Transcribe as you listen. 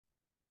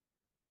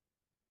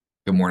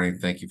Good morning.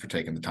 Thank you for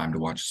taking the time to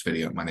watch this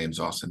video. My name is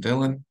Austin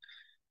Dillon,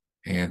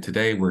 and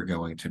today we're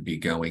going to be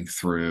going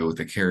through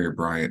the Carrier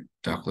Bryant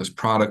ductless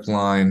product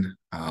line,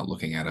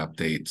 looking at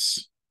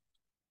updates.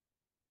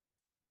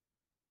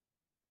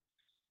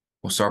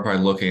 We'll start by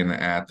looking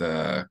at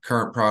the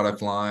current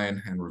product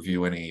line and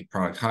review any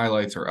product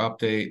highlights or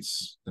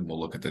updates. Then we'll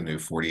look at the new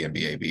 40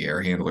 MBAB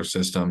air handler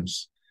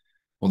systems.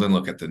 We'll then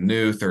look at the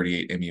new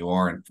 38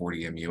 MUR and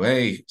 40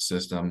 MUA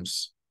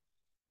systems.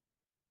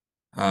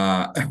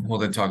 We'll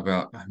then talk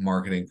about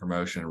marketing,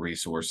 promotion, and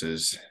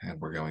resources, and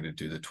we're going to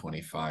do the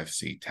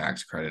 25C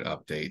tax credit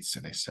updates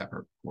in a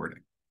separate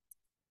recording.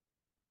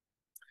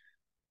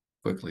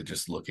 Quickly,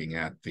 just looking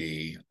at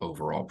the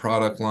overall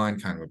product line,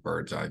 kind of a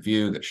bird's eye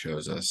view that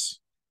shows us,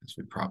 as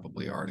we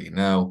probably already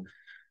know,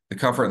 the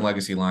Comfort and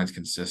Legacy lines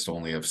consist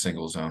only of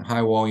single zone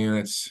high wall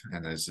units,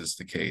 and this is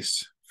the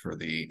case for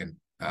the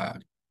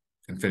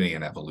Infinity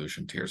and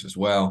Evolution tiers as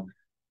well.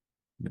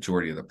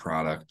 Majority of the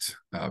product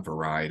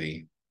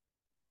variety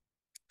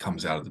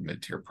comes out of the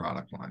mid-tier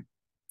product line.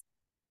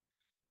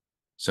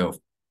 So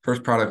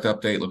first product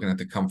update, looking at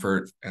the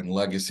Comfort and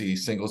Legacy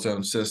single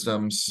zone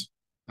systems.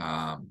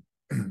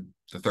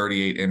 The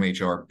 38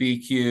 MHR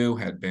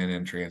BQ had been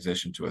in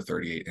transition to a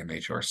 38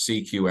 MHR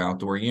CQ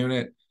outdoor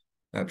unit.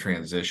 That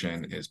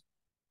transition is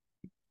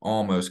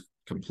almost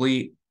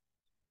complete.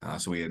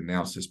 So we had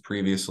announced this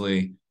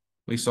previously.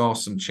 We saw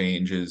some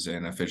changes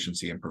in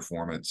efficiency and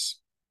performance.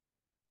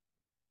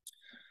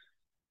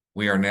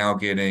 We are now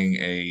getting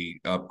a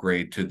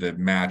upgrade to the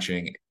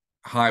matching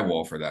high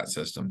wall for that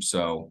system.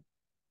 So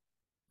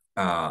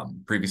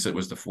previously it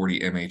was the 40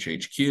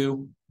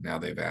 MHHQ. Now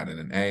they've added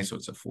an A, so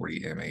it's a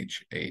 40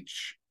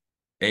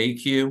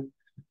 MHHAQ.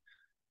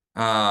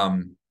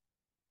 And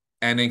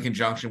in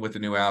conjunction with the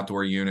new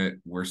outdoor unit,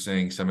 we're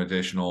seeing some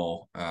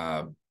additional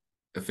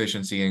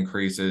efficiency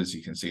increases.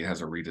 You can see it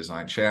has a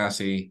redesigned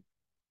chassis.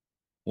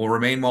 Will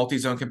remain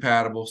multi-zone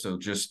compatible. So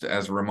just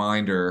as a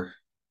reminder,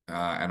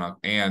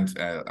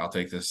 I'll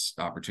take this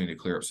opportunity to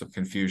clear up some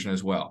confusion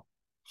as well.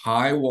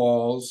 High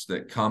walls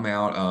that come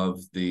out of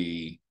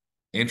the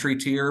entry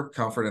tier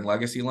Comfort and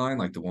Legacy line,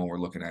 like the one we're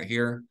looking at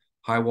here,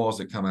 high walls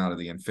that come out of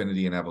the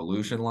Infinity and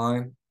Evolution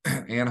line,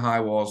 and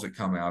high walls that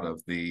come out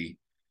of the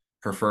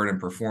Preferred and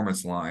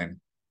Performance line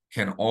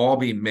can all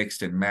be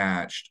mixed and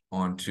matched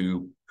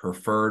onto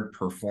Preferred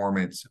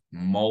Performance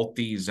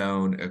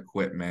multi-zone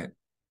equipment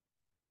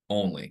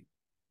only.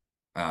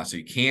 So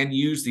you can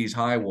use these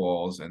high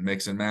walls and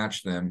mix and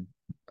match them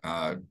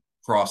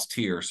cross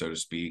tier, so to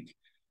speak,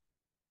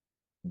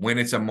 when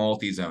it's a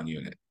multi-zone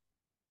unit.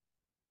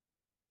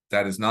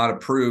 That is not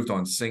approved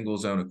on single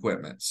zone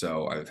equipment.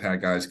 So I've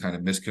had guys kind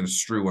of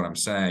misconstrue what I'm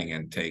saying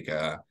and take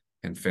a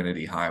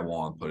Infinity high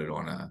wall and put it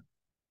on a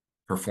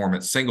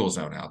Performance single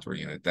zone outdoor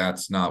unit.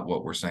 That's not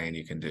what we're saying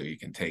you can do. You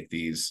can take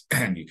these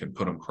and you can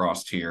put them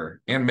cross tier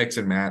and mix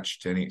and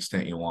match to any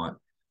extent you want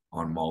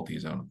on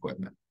multi-zone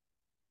equipment.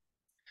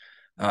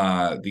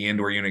 The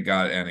indoor unit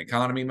got an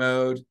economy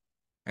mode,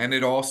 and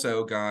it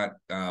also got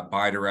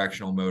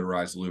bi-directional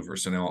motorized louvers.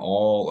 So now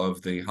all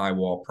of the high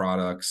wall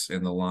products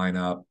in the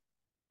lineup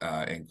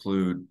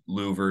include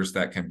louvers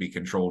that can be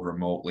controlled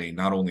remotely,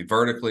 not only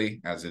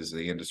vertically, as is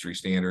the industry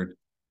standard,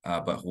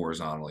 but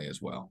horizontally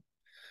as well.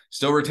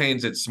 Still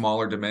retains its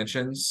smaller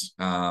dimensions.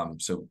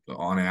 So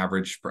on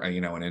average,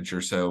 an inch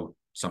or so,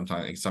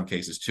 sometimes in some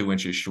cases 2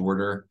 inches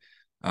shorter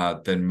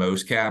than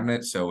most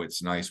cabinets. So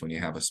it's nice when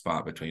you have a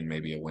spot between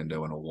maybe a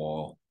window and a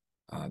wall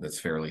that's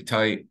fairly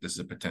tight. This is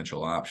a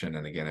potential option.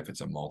 And again, if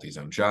it's a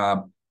multi-zone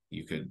job,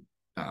 you could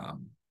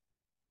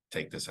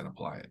take this and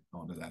apply it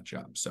onto that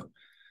job. So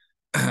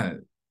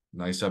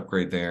nice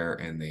upgrade there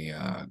in the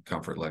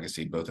Comfort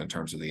Legacy, both in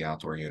terms of the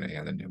outdoor unit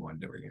and the new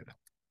indoor unit.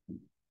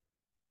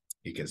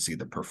 You can see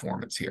the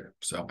performance here.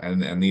 So,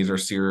 and these are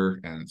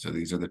SEER, and so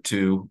these are the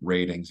two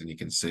ratings, and you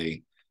can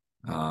see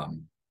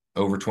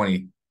over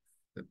 20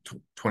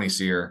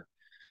 SEER.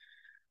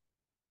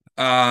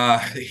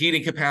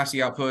 Heating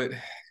capacity output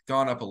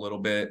gone up a little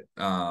bit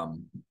at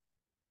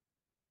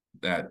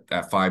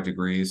 5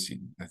 degrees.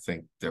 I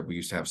think that we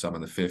used to have some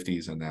in the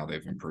 50s, and now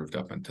they've improved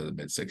up into the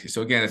mid 60s.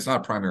 So again, it's not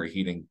a primary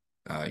heating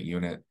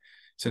unit.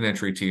 It's an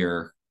entry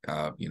tier,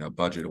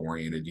 budget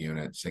oriented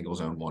unit, single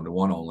zone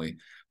 1-to-1 only.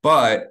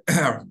 But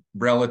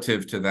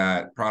relative to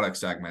that product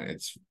segment,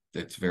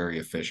 it's very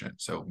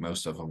efficient. So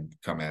most of them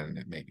come in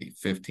at maybe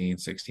 15,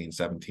 16,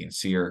 17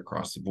 SEER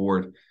across the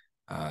board.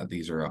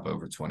 These are up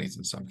over 20s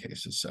in some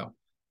cases. So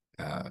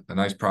a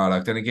nice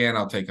product. And again,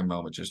 I'll take a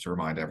moment just to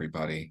remind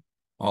everybody,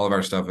 all of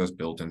our stuff has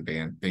built-in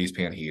base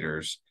pan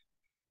heaters,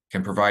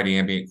 can provide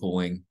ambient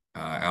cooling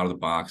out of the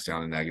box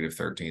down to negative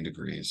 13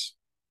 degrees.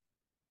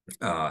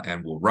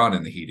 And will run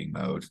in the heating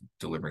mode,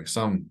 delivering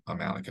some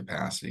amount of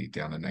capacity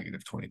down to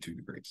negative 22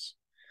 degrees.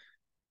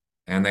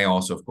 And they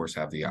also, of course,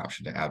 have the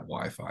option to add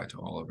Wi-Fi to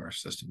all of our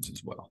systems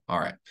as well. All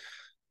right.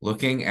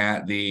 Looking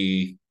at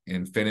the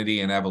Infinity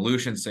and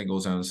Evolution single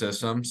zone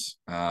systems,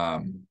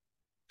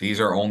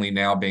 these are only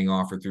now being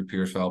offered through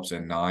Peirce Phelps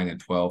in 9,000 and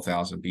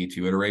 12,000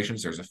 BTU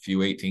iterations. There's a few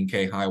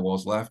 18K high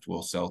walls left.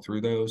 We'll sell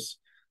through those.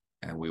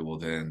 and we will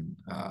then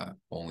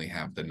only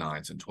have the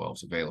 9s and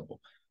 12s available.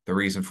 The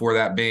reason for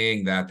that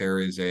being that there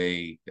is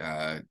a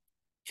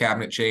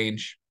cabinet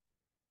change,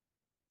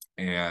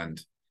 and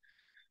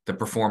the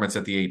performance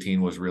at the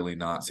 18 was really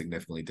not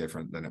significantly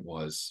different than it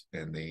was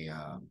in the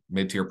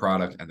mid-tier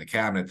product, and the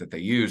cabinet that they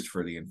used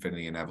for the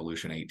Infinity and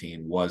Evolution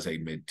 18 was a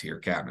mid-tier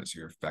cabinet, so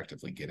you're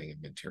effectively getting a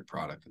mid-tier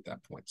product at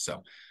that point.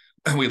 So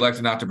we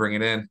elected not to bring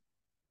it in.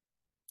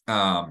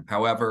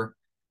 However,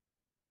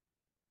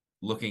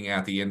 looking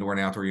at the indoor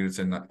and outdoor units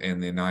in the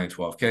 9 and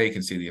 12K, you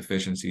can see the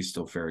efficiency is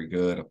still very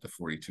good, up to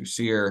 42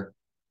 SEER.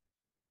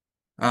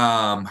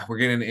 We're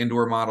getting an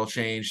indoor model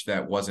change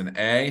that was an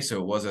A,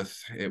 so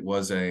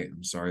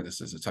I'm sorry, this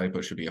is a typo,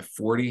 it should be a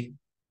 40.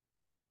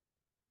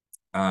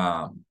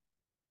 But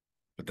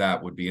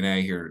that would be an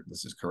A here.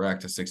 This is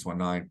correct, a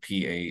 619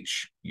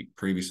 PH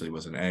previously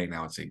was an A,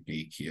 now it's a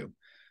BQ.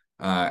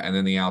 And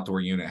then the outdoor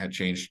unit had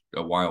changed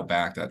a while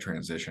back. That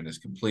transition is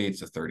complete.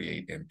 It's a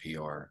 38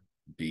 MPR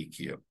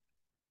BQ.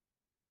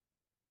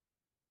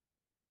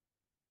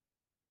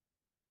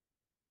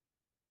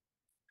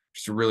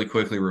 Just to really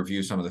quickly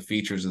review some of the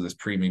features of this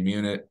premium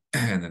unit,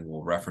 and then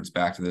we'll reference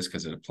back to this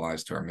because it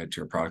applies to our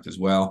mid-tier product as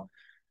well.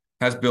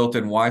 Has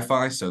built-in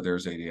Wi-Fi, so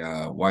there's a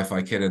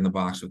Wi-Fi kit in the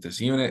box with this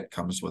unit.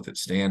 Comes with it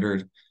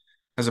standard.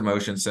 Has a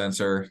motion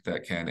sensor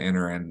that can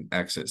enter and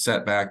exit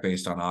setback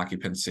based on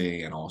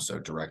occupancy, and also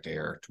direct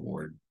air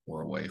toward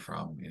or away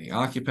from any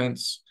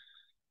occupants.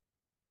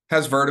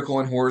 Has vertical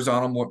and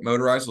horizontal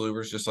motorized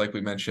louvers, just like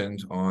we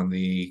mentioned on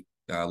the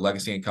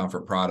Legacy and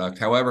Comfort product.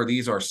 However,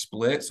 these are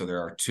split, so there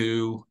are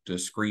 2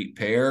 discrete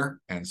pair,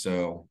 and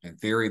so in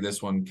theory,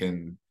 this one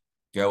can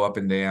go up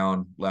and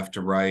down, left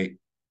to right,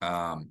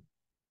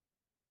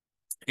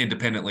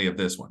 independently of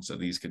this one. So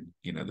these could,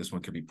 this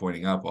one could be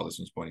pointing up while this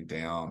one's pointing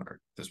down,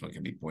 or this one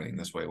can be pointing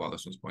this way while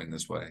this one's pointing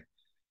this way,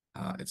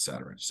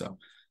 etc. So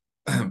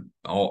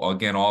all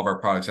of our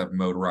products have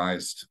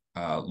motorized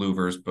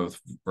louvers, both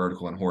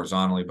vertical and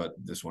horizontally, but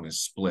this one is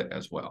split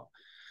as well.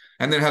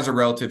 And then it has a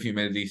relative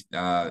humidity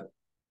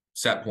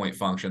set point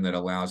function that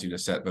allows you to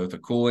set both a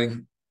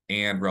cooling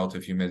and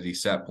relative humidity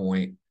set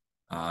point,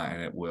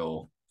 and it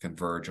will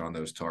converge on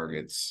those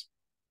targets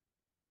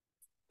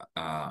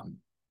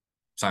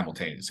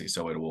simultaneously.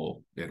 So it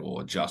will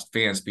adjust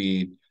fan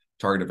speed,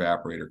 target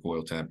evaporator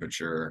coil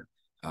temperature,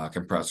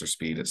 compressor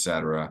speed,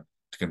 etc.,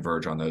 to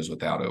converge on those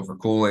without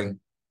overcooling.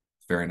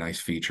 Very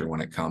nice feature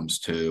when it comes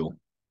to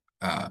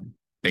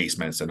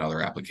basements and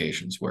other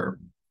applications where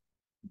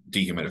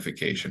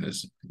dehumidification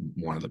is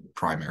one of the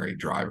primary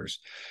drivers.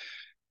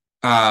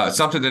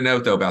 Something to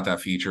note though about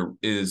that feature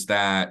is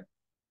that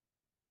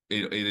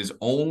it is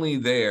only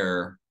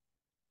there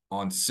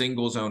on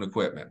single zone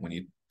equipment.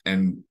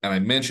 And I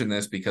mention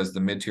this because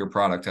the mid-tier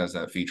product has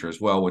that feature as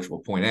well, which we'll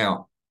point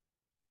out.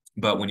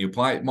 But when you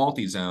apply it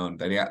multi-zone,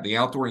 the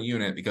outdoor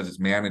unit, because it's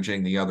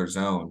managing the other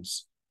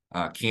zones,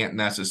 can't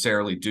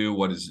necessarily do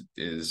what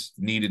is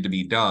needed to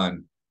be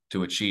done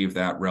to achieve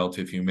that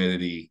relative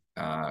humidity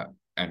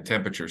and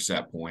temperature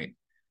set point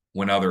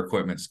when other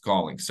equipment's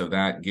calling. So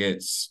that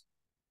gets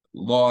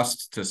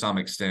lost to some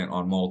extent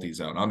on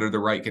multi-zone. Under the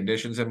right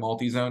conditions in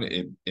multi-zone,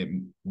 it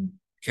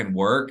can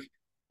work,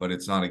 but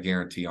it's not a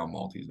guarantee on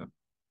multi-zone.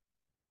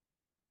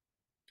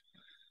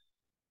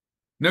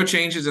 No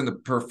changes in the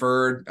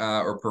preferred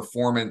or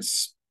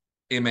performance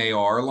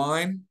MAR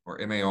line or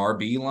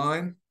MARB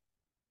line,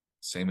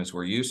 same as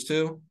we're used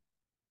to.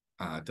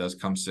 It does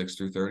come 6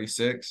 through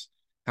 36.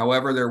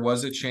 However, there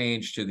was a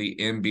change to the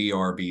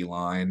MBRB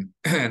line,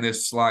 and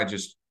this slide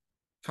just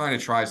kind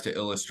of tries to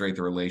illustrate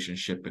the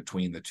relationship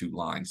between the two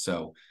lines.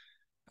 So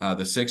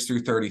the 6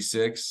 through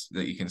 36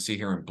 that you can see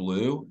here in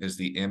blue is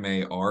the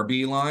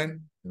MARB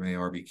line,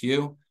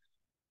 MARBQ.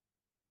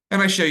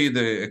 And I show you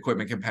the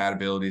equipment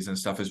compatibilities and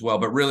stuff as well.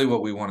 But really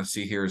what we want to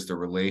see here is the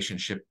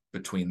relationship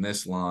between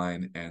this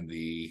line and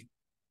the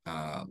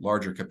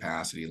larger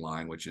capacity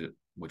line, which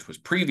was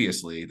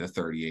previously the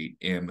 38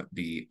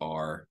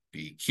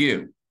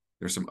 MBRBQ.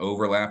 There's some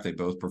overlap. They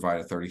both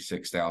provide a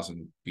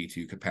 36,000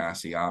 BTU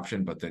capacity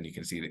option, but then you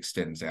can see it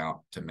extends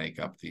out to make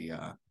up the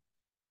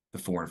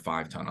 4 and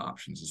 5 ton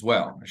options as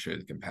well. I show you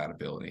the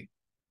compatibility.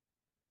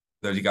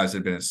 Those of you guys that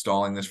have been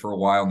installing this for a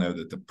while know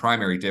that the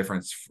primary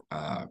difference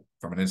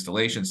from an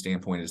installation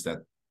standpoint is that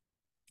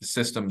the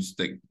systems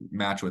that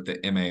match with the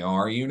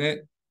MAR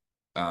unit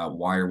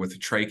wire with a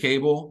tray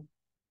cable,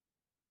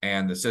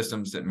 and the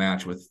systems that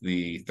match with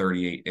the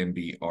 38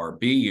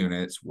 MBRB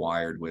units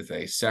wired with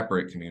a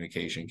separate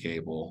communication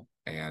cable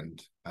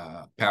and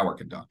power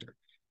conductor.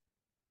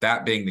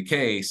 That being the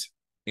case,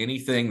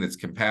 anything that's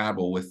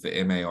compatible with the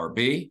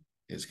MARB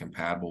is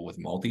compatible with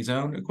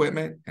multi-zone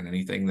equipment, and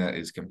anything that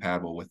is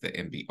compatible with the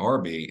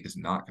MBRB is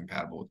not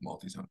compatible with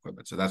multi-zone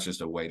equipment. So that's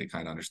just a way to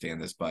kind of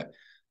understand this. But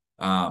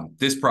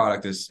this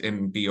product, this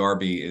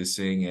MBRB, is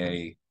seeing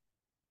a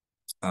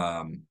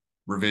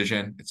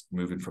revision. It's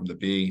moving from the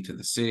B to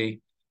the C.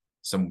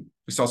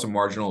 We saw some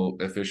marginal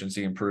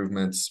efficiency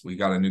improvements. We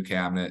got a new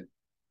cabinet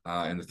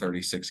in the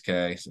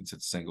 36K since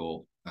it's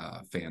single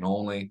fan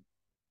only,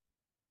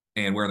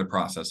 and we're in the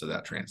process of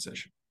that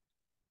transition.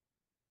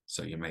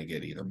 So you may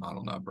get either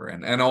model number,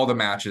 and all the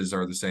matches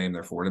are the same.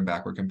 They're forward and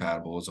backward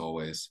compatible as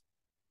always.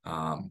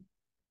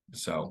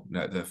 So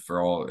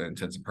for all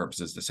intents and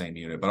purposes, the same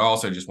unit. But I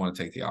also just want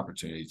to take the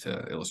opportunity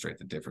to illustrate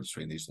the difference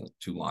between these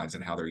two lines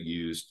and how they're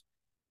used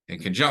in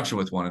conjunction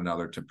with one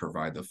another to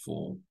provide the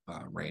full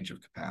range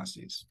of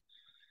capacities.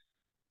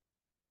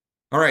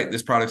 All right,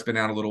 this product's been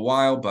out a little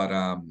while,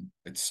 but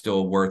it's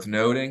still worth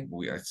noting.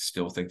 I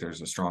still think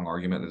there's a strong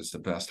argument that it's the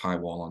best high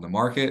wall on the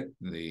market.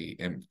 The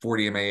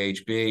 40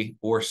 MAHB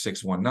or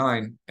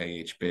 619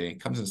 AHB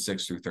comes in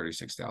 6 through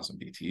 36,000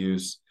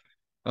 BTUs,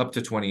 up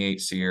to 28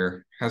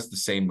 SEER, has the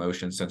same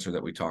motion sensor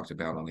that we talked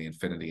about on the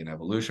Infinity and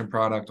Evolution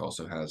product,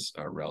 also has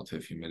a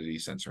relative humidity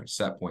sensor and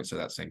set point, so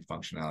that same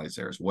functionality is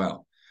there as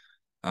well.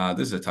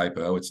 This is a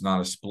typo. It's not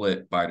a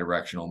split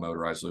bidirectional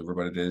motorized louver,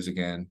 but it is,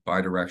 again,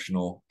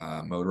 bidirectional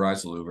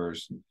motorized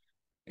louvers.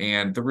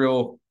 And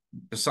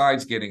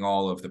besides getting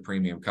all of the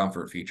premium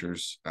comfort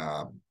features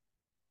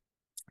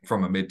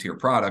from a mid-tier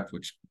product,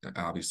 which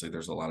obviously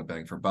there's a lot of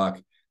bang for buck,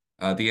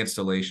 the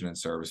installation and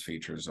service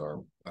features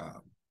are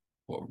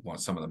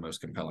some of the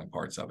most compelling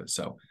parts of it.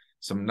 So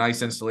some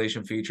nice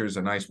installation features,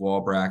 a nice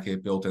wall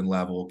bracket, built-in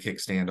level,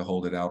 kickstand to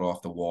hold it out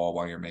off the wall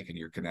while you're making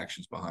your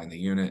connections behind the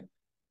unit.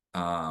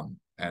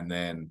 And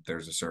then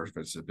there's a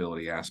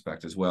serviceability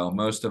aspect as well.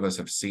 Most of us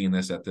have seen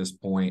this at this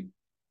point.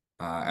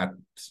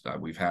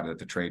 We've had it at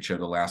the trade show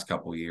the last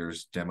couple of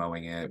years,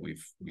 demoing it.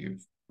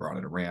 We've brought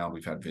it around.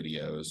 We've had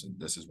videos, and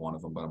this is one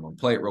of them. But I'm going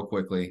to play it real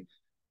quickly,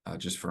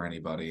 just for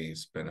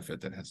anybody's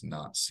benefit that has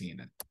not seen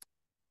it.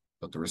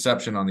 But the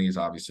reception on these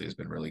obviously has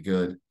been really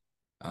good.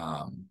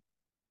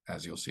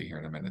 As you'll see here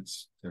in a minute,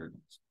 they're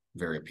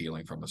very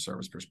appealing from a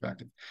service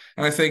perspective.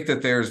 And I think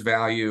that there's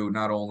value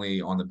not only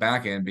on the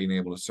back end, being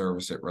able to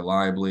service it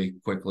reliably,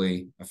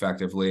 quickly,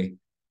 effectively,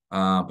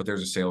 but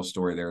there's a sales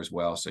story there as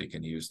well. So you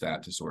can use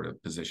that to sort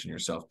of position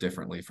yourself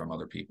differently from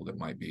other people that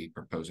might be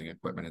proposing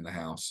equipment in the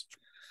house.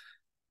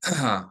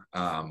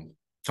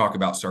 Talk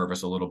about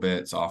service a little bit.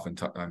 It's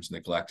oftentimes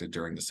neglected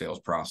during the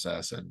sales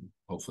process, and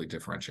hopefully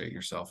differentiate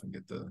yourself and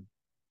get the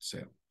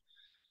sale.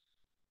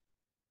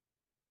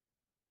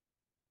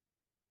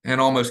 And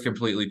almost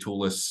completely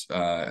toolless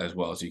as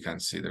well. As you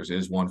can see, there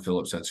is one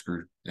Phillips head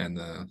screw and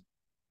the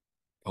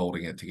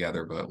holding it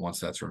together, but once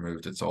that's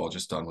removed, it's all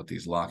just done with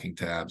these locking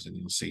tabs. And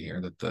you'll see here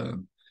that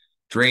the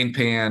drain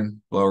pan,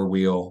 blower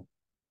wheel,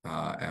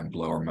 and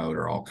blower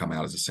motor all come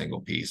out as a single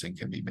piece and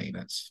can be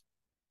maintenance.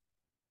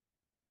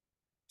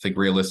 I think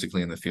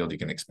realistically in the field, you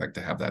can expect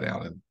to have that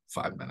out in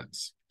 5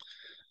 minutes.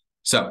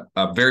 So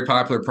a very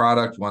popular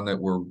product, one that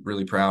we're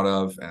really proud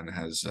of and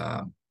has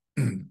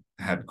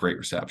had great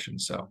reception.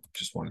 So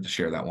just wanted to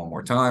share that one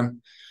more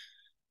time.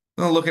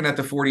 Well, looking at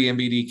the 40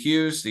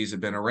 MBDQs, these have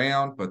been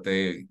around, but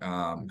they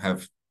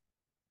have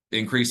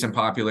increased in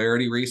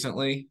popularity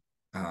recently.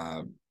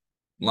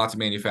 Lots of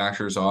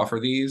manufacturers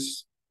offer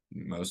these.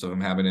 Most of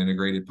them have an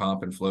integrated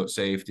pump and float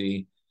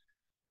safety.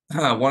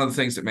 One of the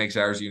things that makes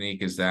ours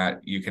unique is that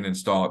you can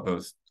install it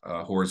both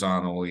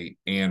horizontally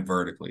and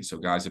vertically. So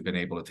guys have been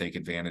able to take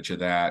advantage of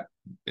that.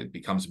 It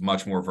becomes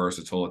much more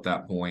versatile at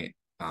that point.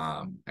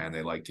 And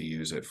they like to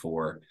use it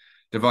for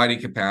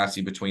dividing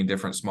capacity between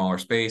different smaller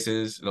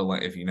spaces.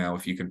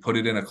 If you can put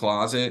it in a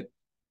closet,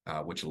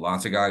 which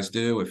lots of guys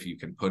do, if you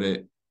can put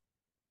it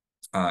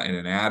in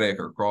an attic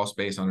or crawl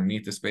space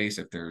underneath the space,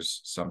 if there's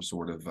some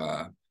sort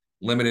of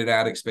limited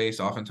attic space,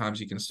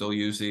 oftentimes you can still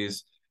use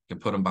these. You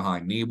can put them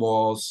behind knee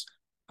walls.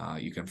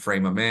 You can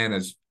frame them in,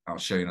 as I'll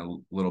show you in a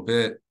little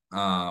bit.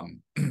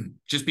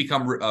 Just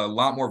become a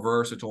lot more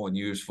versatile and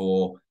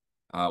useful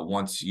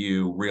once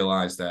you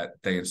realize that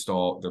they're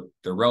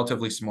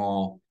relatively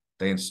small,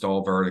 they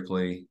install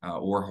vertically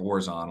or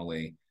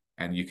horizontally,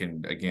 and you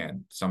can,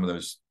 again, some of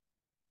those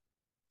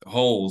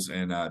holes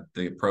in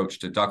the approach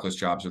to ductless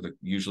jobs are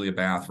usually a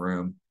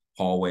bathroom,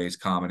 hallways,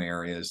 common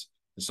areas.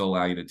 This will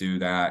allow you to do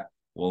that,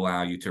 will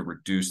allow you to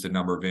reduce the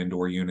number of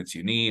indoor units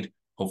you need.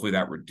 Hopefully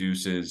that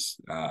reduces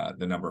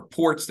the number of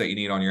ports that you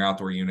need on your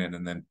outdoor unit,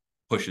 and then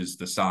pushes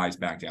the size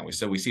back down.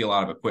 So we see a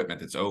lot of equipment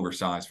that's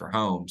oversized for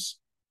homes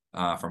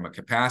from a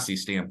capacity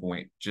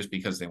standpoint, just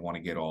because they want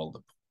to get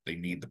they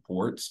need the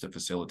ports to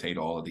facilitate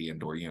all of the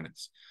indoor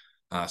units.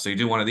 So you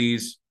do one of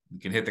these, you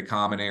can hit the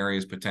common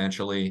areas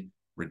potentially,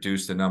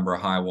 reduce the number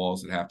of high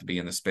walls that have to be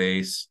in the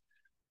space.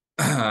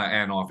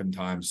 And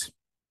oftentimes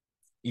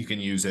you can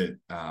use it,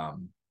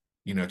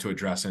 to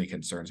address any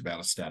concerns about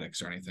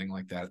aesthetics or anything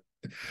like that.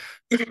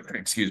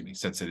 Excuse me,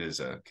 since it is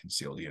a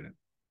concealed unit.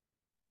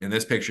 In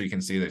this picture, you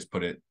can see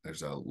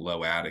there's a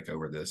low attic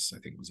over this. I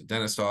think it was a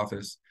dentist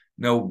office.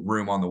 No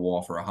room on the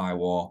wall for a high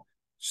wall.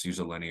 Just use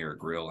a linear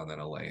grill and then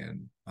a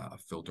lay-in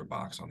filter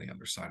box on the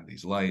other side of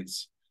these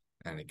lights.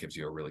 And it gives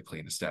you a really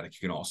clean aesthetic.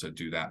 You can also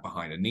do that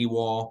behind a knee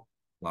wall.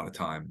 A lot of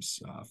times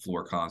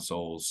floor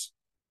consoles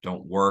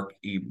don't work.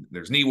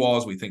 There's knee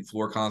walls, we think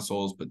floor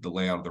consoles, but the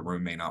layout of the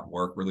room may not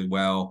work really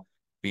well.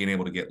 Being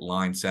able to get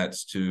line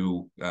sets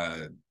to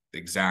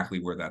exactly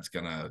where that's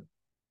going to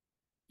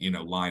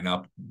line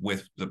up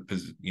with the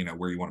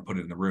where you want to put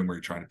it in the room, where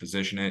you're trying to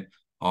position it,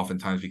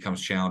 oftentimes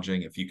becomes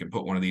challenging. If you can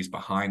put one of these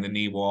behind the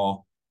knee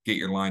wall, get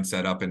your line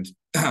set up and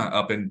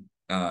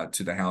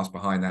to the house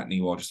behind that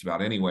knee wall just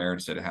about anywhere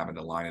instead of having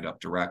to line it up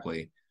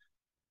directly.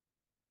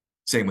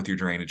 Same with your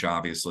drainage,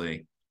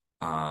 obviously.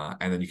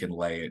 And then you can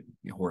lay it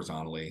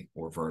horizontally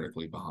or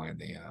vertically behind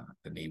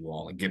the knee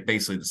wall and get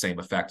basically the same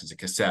effect as a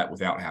cassette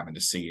without having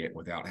to see it,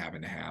 without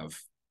having to have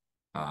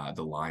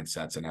the line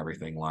sets and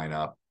everything line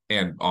up,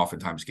 and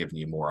oftentimes giving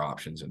you more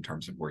options in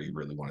terms of where you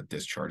really want to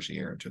discharge the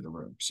air into the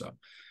room. So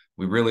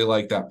we really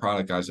like that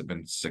product. Guys have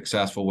been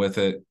successful with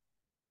it.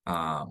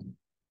 A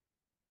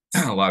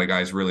lot of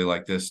guys really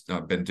like this,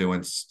 been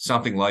doing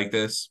something like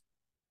this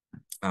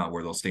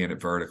where they'll stand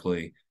it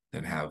vertically,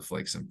 then have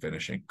like some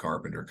finishing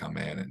carpenter come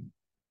in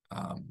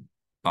and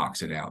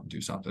box it out and do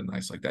something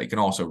nice like that. You can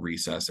also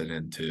recess it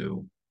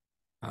into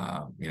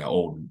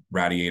old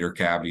radiator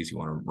cavities. You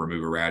want to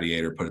remove a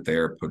radiator, put it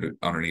there, put it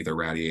underneath a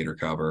radiator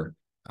cover,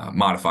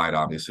 modify it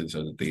obviously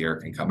so that the air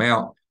can come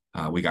out.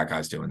 We got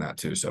guys doing that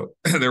too. So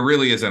there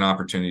really is an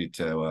opportunity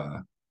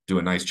to do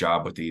a nice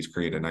job with these,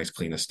 create a nice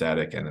clean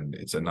aesthetic, and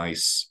it's a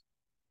nice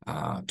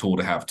tool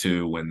to have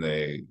too when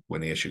the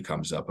issue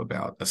comes up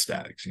about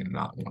aesthetics,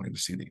 not wanting to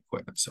see the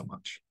equipment so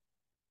much.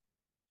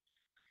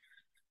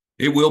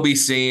 It will be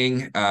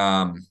seeing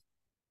a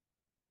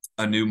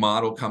new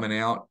model coming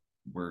out.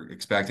 We're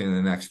expecting in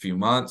the next few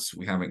months.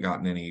 We haven't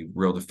gotten any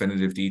real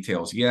definitive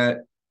details yet.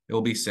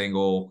 It'll be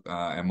single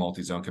and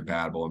multi-zone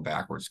compatible and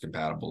backwards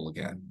compatible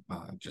again,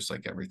 just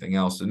like everything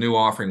else. The new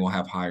offering will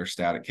have higher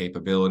static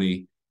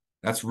capability.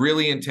 That's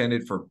really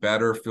intended for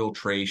better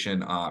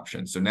filtration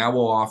options. So now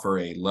we'll offer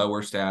a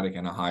lower static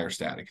and a higher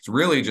static. It's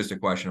really just a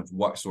question of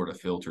what sort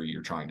of filter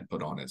you're trying to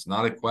put on it. It's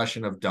not a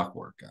question of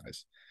ductwork,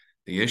 guys.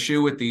 The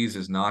issue with these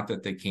is not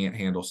that they can't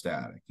handle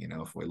static.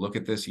 If we look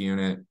at this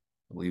unit,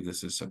 I believe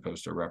this is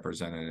supposed to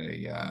represent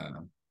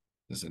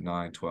this is a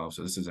 912,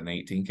 so this is an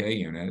 18K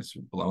unit. It's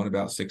blowing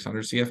about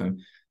 600 CFM,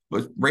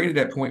 but rated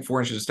at 0.4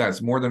 inches of static.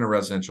 It's more than a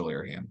residential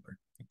air handler.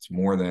 It's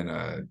more than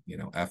a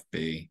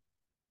FB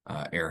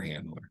air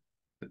handler.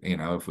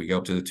 If we go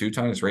up to the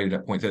 2-ton, it's rated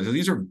at 0.2. So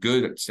these are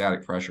good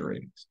static pressure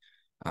ratings.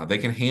 They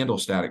can handle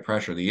static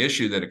pressure. The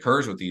issue that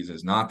occurs with these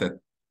is not that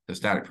the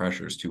static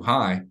pressure is too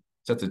high,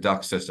 it's that the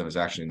duct system is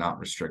actually not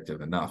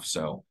restrictive enough.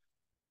 So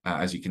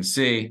as you can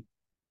see,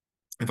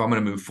 if I'm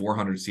going to move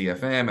 400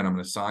 CFM and I'm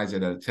going to size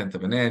it at 1/10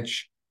 of an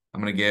inch,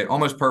 I'm going to get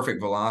almost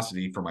perfect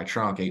velocity for my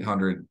trunk,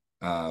 800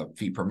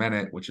 feet per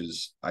minute, which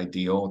is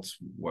ideal. It's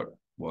what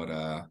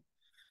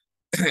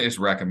is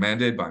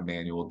recommended by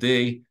Manual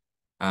D.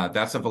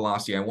 That's the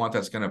velocity I want.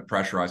 That's going to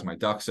pressurize my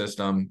duct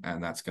system,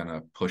 and that's going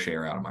to push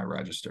air out of my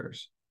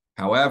registers.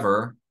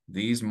 However,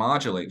 these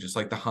modulate just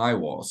like the high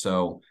wall.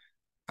 So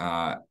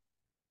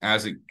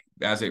as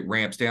it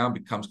ramps down,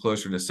 becomes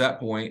closer to set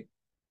point,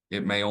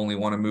 it may only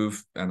want to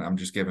move, and I'm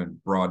just giving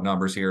broad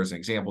numbers here as an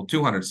example,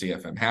 200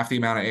 CFM, half the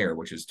amount of air,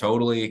 which is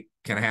totally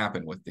can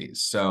happen with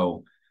these.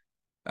 So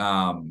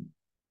then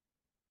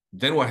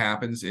what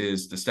happens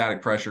is the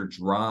static pressure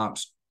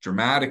drops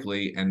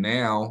dramatically, and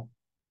now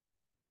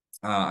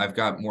I've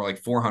got more like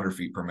 400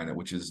 feet per minute,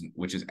 which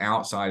is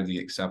outside of the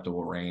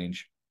acceptable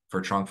range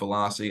for trunk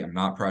velocity. I'm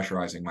not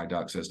pressurizing my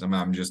duct system.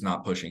 I'm just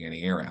not pushing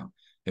any air out.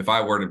 If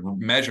I were to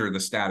measure the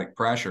static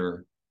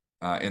pressure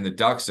in the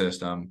duct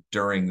system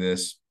during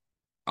this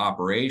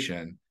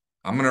operation,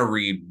 I'm going to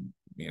read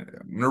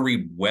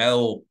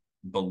well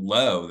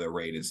below the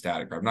rated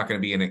static pressure. I'm not going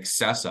to be in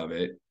excess of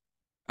it.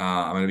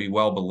 I'm going to be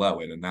well below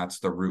it, and that's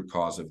the root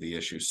cause of the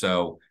issue.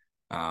 So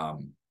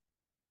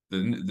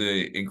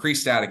the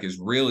increased static is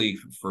really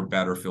for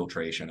better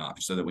filtration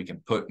options so that we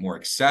can put more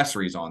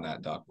accessories on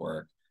that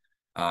ductwork,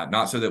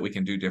 not so that we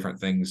can do different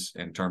things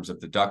in terms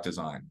of the duct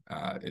design.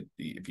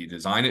 If you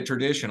design it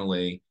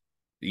traditionally,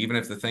 even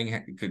if the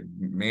thing could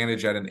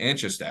manage at 1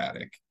 inch of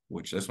static,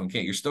 which this one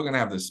can't, you're still going to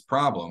have this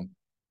problem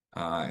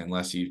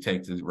unless you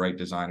take the right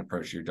design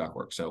approach to your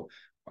ductwork. So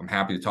I'm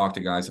happy to talk to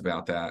guys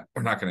about that.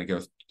 We're not going to go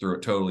through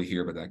it totally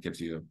here, but that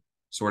gives you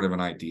sort of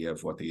an idea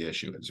of what the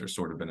issue is. There's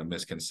sort of been a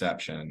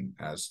misconception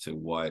as to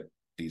what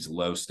these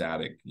low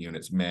static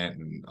units meant,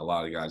 and a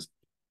lot of guys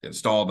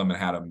installed them and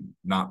had them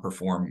not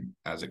perform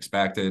as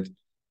expected,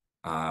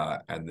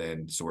 and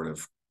then sort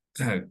of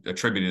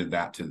attributed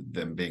that to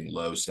them being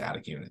low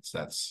static units.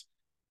 That's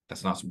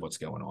not what's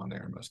going on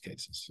there in most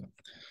cases. So,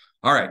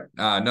 all right,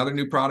 another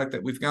new product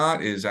that we've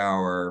got is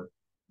our,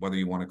 whether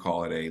you want to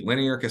call it a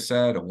linear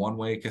cassette, a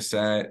one-way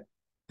cassette,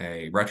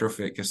 a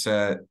retrofit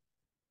cassette.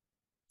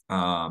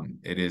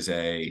 It is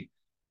a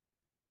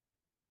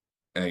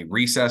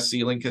recessed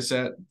ceiling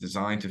cassette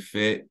designed to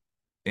fit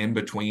in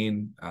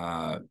between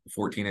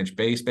 14-inch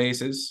base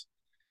bases,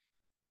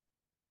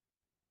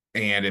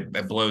 and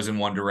it blows in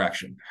one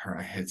direction.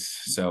 Right?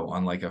 It's so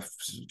unlike a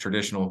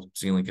traditional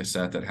ceiling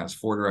cassette that has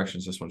 4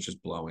 directions, this one's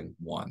just blowing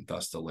one,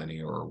 thus the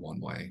linear or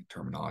one-way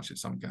terminology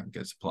sometimes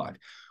gets applied.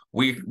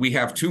 We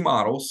have 2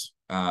 models.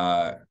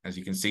 As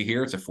you can see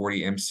here, it's a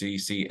 40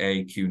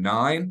 MCCA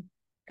Q9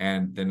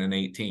 and then an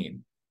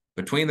 18.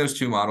 Between those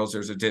 2 models,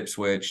 there's a dip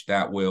switch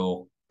that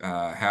will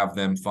have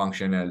them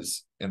function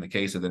as In the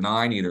case of the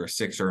 9, either a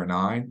 6 or a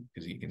 9,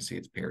 because you can see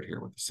it's paired here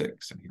with the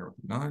 6 and here with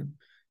the 9.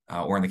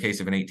 Or in the case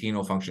of an 18,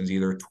 will functions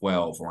either a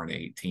 12 or an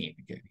 18.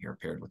 Again, here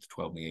paired with the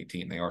 12 and the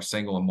 18. They are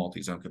single and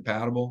multi-zone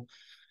compatible.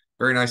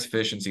 Very nice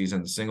efficiencies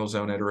in the single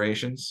zone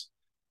iterations.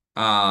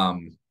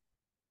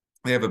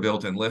 They have a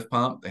built-in lift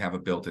pump. They have a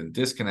built-in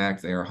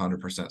disconnect. They are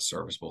 100%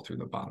 serviceable through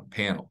the bottom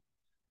panel.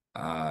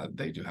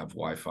 They do have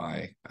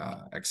Wi-Fi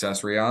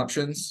accessory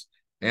options,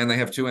 and they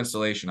have 2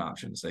 installation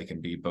options. They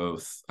can be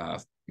both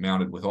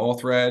mounted with all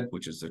thread,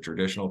 which is the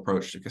traditional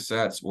approach to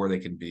cassettes, or they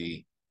can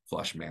be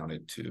flush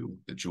mounted to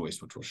the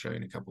joist, which we'll show you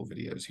in a couple of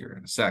videos here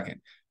in a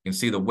second. You can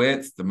see the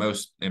width, the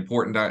most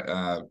important,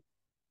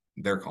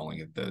 they're calling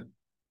it the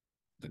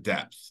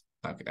depth,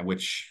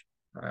 which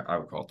I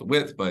would call it the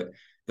width, but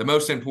the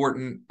most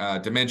important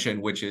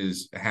dimension, which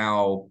is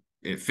how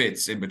it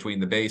fits in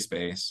between the bay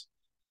space,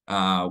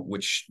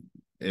 which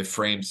if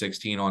frame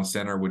 16 on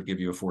center would give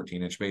you a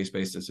 14-inch bay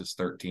space. This is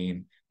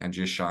 13 and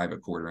just shy of a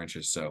 1/4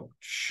 inches. So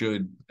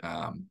should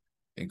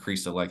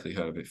increase the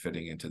likelihood of it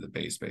fitting into the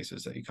bay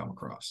spaces that you come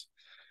across.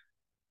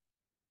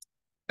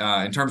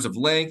 In terms of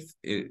length,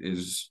 it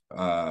is,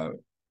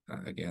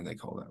 again, they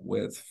call that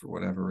width for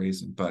whatever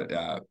reason,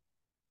 but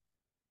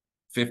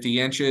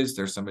 50 inches.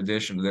 There's some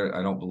addition there.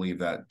 I don't believe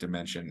that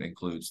dimension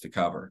includes the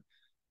cover.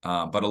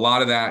 But a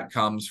lot of that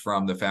comes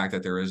from the fact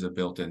that there is a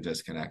built-in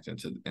disconnect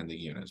in the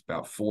units.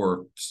 About 4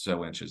 or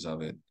so inches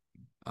of it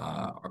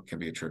can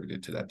be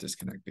attributed to that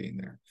disconnect being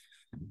there.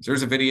 So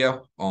there's a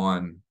video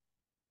on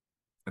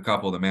a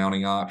couple of the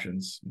mounting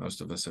options. Most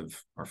of us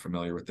are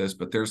familiar with this,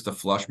 but there's the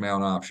flush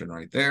mount option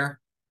right there,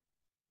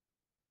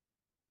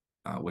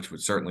 which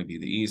would certainly be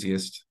the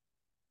easiest.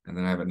 And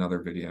then I have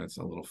another video. It's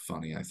a little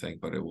funny, I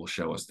think, but it will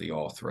show us the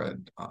all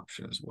thread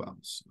option as well.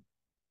 So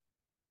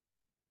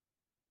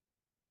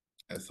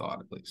I thought,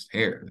 at least.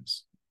 Here it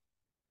is.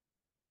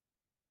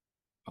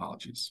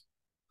 Apologies.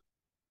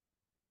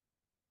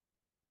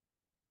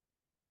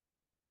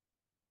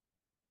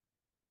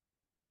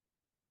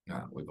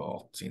 We've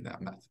all seen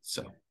that method.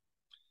 So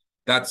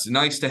that's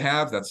nice to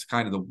have. That's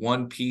kind of the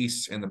one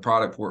piece in the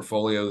product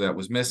portfolio that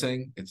was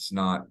missing. It's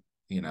not,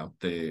 you know,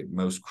 the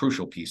most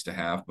crucial piece to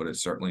have, but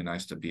it's certainly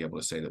nice to be able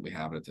to say that we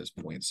have it at this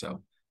point.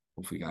 So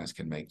hopefully you guys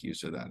can make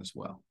use of that as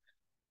well.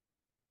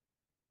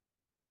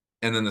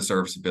 And then the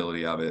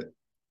serviceability of it.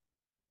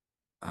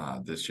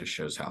 This just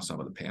shows how some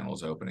of the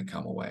panels open and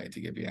come away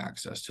to give you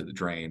access to the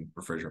drain,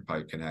 refrigerant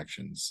pipe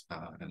connections,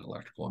 and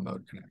electrical and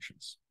motor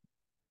connections.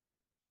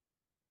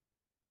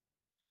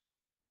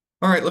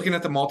 All right, looking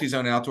at the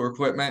multi-zone outdoor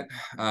equipment,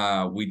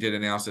 we did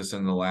announce this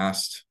in the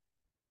last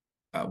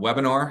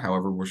webinar.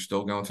 However, we're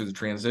still going through the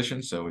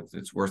transition, so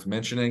it's worth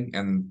mentioning,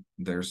 and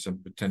there's some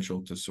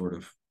potential to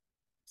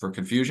for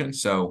confusion.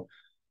 So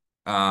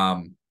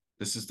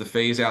this is the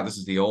phase out. This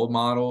is the old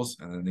models,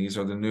 and then these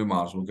are the new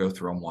models. We'll go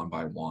through them one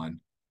by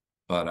one,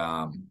 but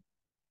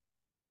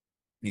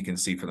you can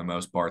see for the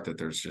most part that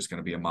there's just going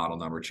to be a model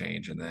number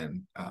change, and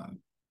then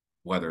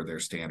whether they're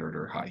standard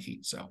or high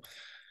heat. So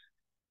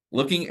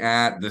looking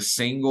at the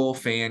single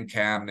fan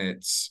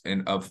cabinets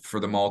for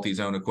the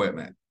multi-zone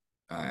equipment,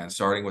 and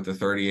starting with the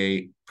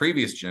 38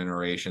 previous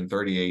generation,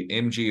 38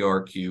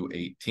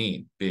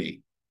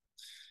 MGRQ18B.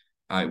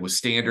 It was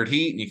standard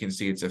heat, and you can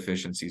see its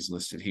efficiencies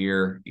listed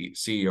here,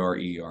 CER,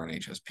 ER, and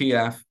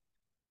HSPF.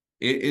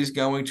 It is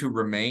going to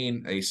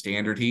remain a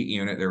standard heat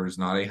unit. There is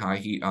not a high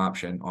heat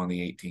option on the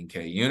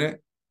 18K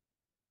unit.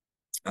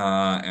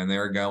 And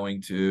they're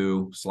going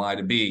to slide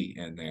a B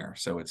in there.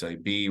 So it's a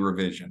B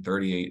revision,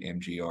 38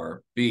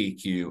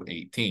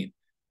 MGRBQ18.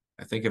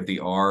 I think of the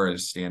R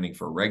as standing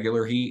for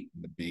regular heat,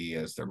 the B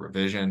as the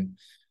revision.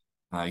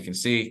 You can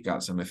see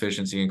got some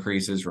efficiency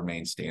increases,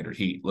 remain standard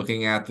heat.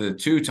 Looking at the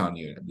 2-ton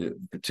unit,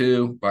 the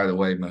 2, by the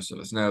way, most of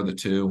us know the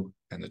 2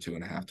 and the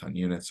 2.5-ton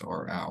units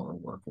are our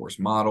workhorse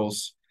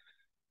models.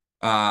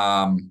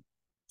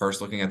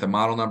 First, looking at the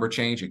model number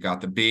change, it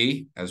got the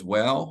B as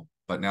well,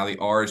 but now the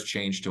R is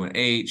changed to an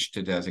H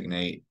to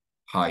designate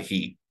high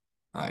heat.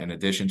 In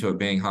addition to it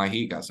being high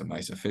heat, got some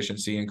nice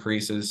efficiency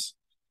increases.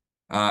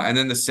 And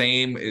then the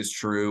same is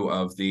true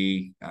of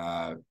the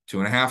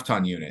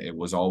 2.5-ton unit. It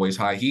was always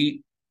high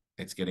heat.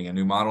 It's getting a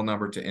new model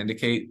number to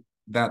indicate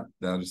that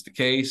is the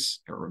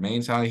case. It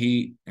remains high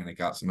heat, and it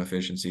got some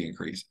efficiency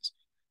increases.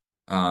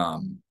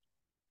 The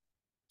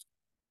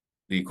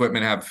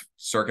equipment have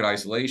circuit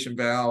isolation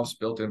valves,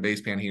 built-in base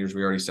pan heaters.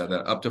 We already said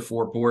that, up to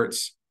 4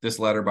 ports. This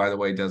letter, by the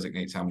way,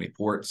 designates how many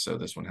ports. So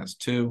this one has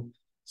 2,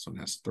 this one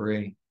has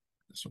 3,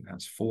 this one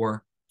has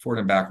 4. Forward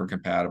and backward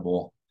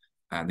compatible.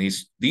 And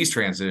these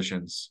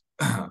transitions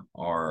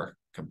are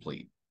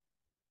complete.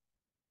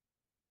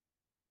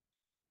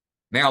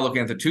 Now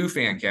looking at the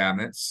 2-fan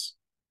cabinets,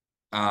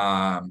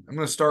 I'm going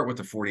to start with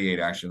the 48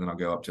 actually, then I'll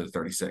go up to the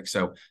 36.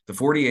 So the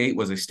 48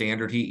 was a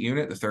standard heat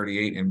unit, the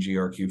 38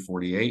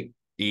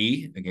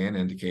 MGRQ48E, again,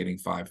 indicating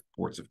 5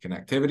 ports of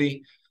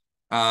connectivity,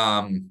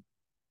 and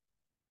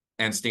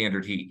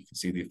standard heat. You can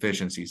see the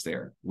efficiencies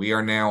there. We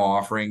are now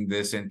offering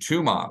this in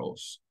 2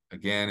 models.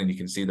 Again, and you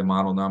can see the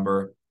model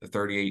number, the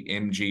 38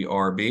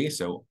 MGRB,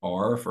 so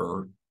R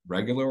for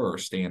regular or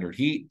standard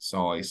heat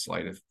saw a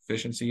slight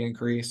efficiency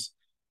increase.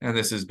 And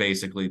this is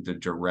basically the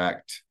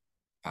direct,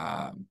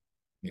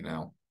 you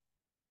know,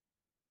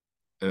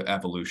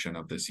 evolution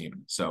of this unit.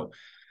 So,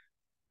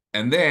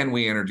 and then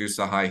we introduced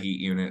the high heat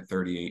unit,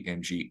 38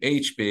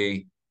 mg-HB.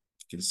 You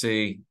can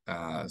see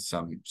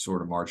some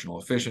sort of marginal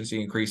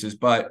efficiency increases,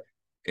 but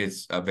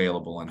it's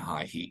available in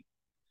high heat.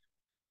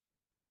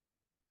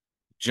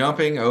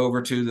 Jumping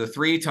over to the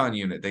 3-ton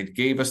unit, they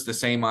gave us the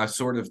same,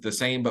 sort of the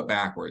same, but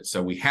backwards.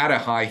 So we had a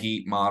high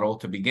heat model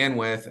to begin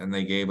with, and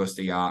they gave us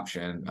the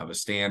option of a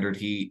standard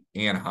heat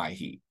and high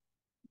heat.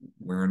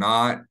 We're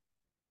not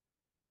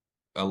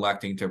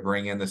electing to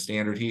bring in the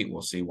standard heat.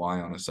 We'll see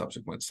why on a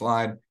subsequent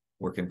slide.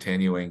 We're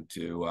continuing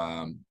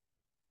to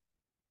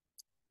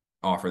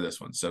offer this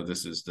one. So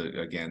this is the,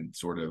 again,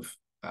 sort of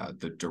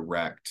the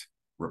direct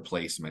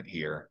replacement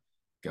here,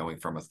 going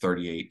from a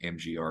 38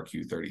 mg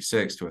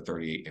RQ36 to a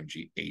 38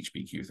 mg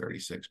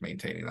HBQ36,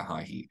 maintaining the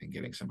high heat and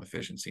getting some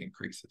efficiency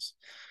increases.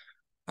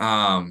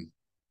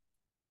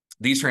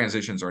 These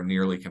transitions are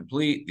nearly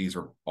complete. These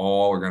are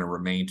all going to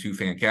remain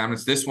 2-fan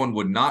cabinets. This one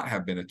would not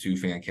have been a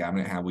 2-fan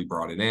cabinet had we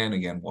brought it in.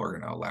 Again, we're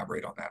going to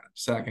elaborate on that in a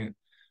second.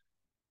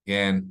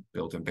 Again,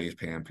 built-in base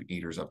pan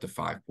heaters up to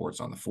 5 ports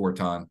on the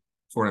 4-ton,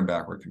 forward and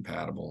backward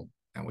compatible,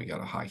 and we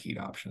got a high heat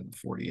option in the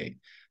 48.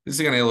 This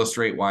is going to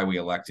illustrate why we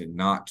elected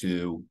not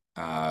to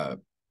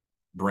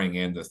bring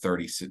in the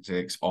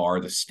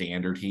 36R, the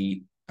standard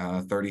heat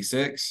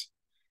 36.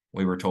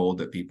 We were told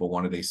that people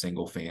wanted a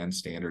single fan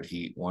standard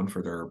heat one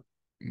for their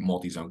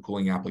multi-zone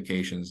cooling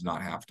applications,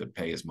 not have to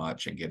pay as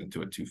much and get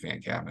into a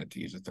 2-fan cabinet to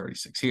use a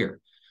 36 here.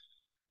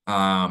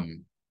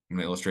 I'm going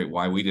to illustrate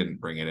why we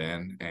didn't bring it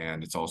in,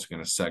 and it's also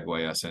going to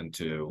segue us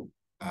into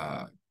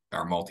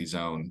our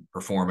multi-zone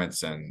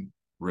performance and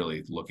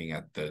really looking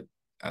at the,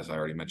 as I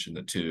already mentioned,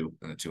 the 2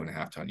 and the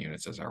 2.5-ton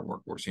units as our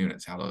workhorse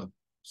units, how to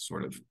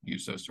sort of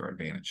use those to our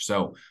advantage.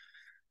 So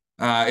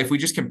if we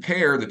just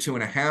compare the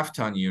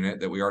 2.5-ton unit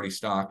that we already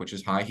stock, which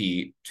is high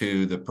heat,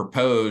 to the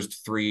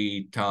proposed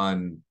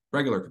 3-ton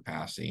regular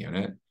capacity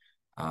unit,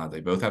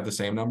 they both have the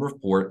same number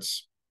of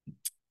ports.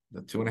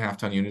 The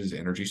 2.5-ton unit is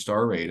Energy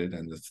Star rated,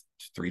 and the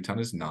 3-ton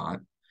is not.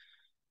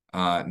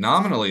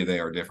 Nominally, they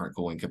are different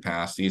cooling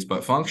capacities,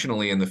 but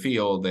functionally in the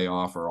field, they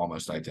offer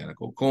almost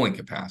identical cooling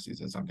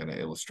capacities, as I'm going to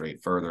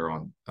illustrate further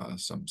on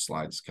some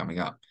slides coming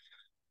up.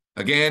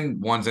 Again,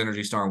 one's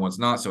Energy Star and one's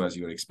not, so as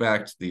you would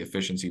expect, the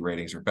efficiency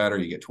ratings are better.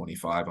 You get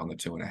 25 on the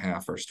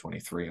 2.5 versus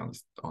 23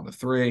 on the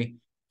 3,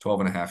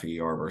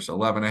 12.5 ER versus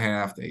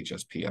 11.5. The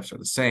HSPFs are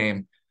the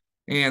same.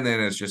 And then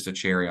it's just a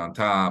cherry on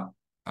top.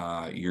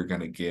 You're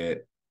going to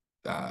get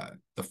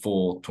the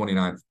full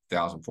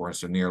 29,400,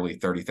 so nearly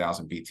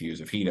 30,000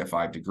 BTUs of heat at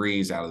 5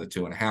 degrees out of the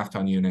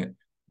 2.5-ton unit,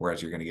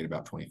 whereas you're going to get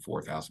about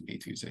 24,000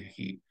 BTUs of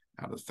heat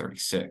out of the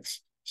 36.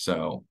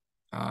 So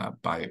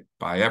by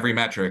every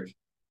metric,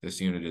 this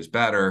unit is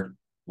better,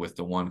 with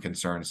the one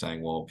concern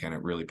saying, well, can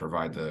it really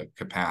provide the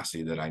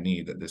capacity that I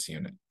need that this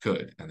unit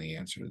could? And the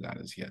answer to that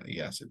is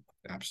yes, it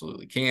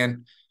absolutely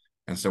can.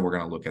 And so we're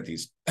going to look at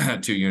these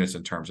 2 units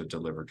in terms of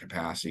delivered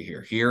capacity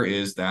here. Here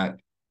is that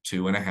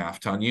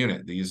 2.5-ton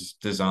unit. These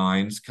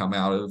designs come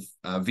out of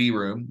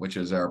VRoom, which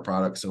is our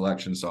product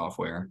selection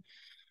software.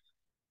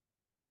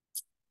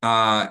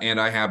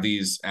 And I have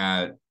these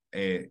at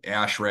a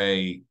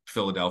ASHRAE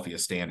Philadelphia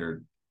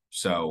standard.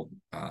 So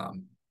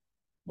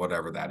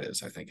whatever that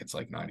is, I think it's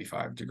like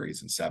 95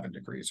 degrees and 7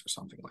 degrees or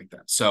something like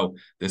that. So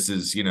this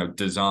is, you know,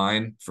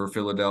 design for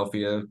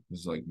Philadelphia. This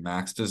is like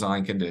max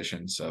design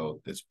condition. So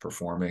it's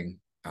performing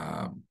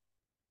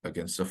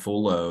against a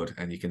full load.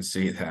 And you can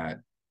see that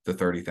the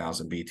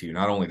 30,000 BTU,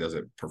 not only does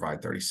it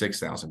provide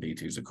 36,000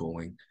 BTUs of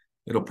cooling,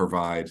 it'll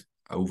provide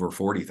over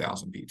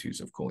 40,000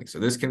 BTUs of cooling. So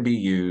this can be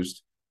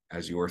used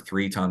as your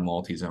 3-ton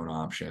multi-zone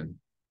option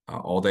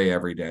all day,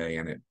 every day.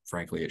 And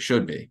frankly, it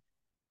should be.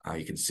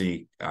 You can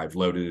see I've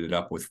loaded it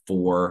up with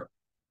 4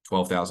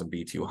 12,000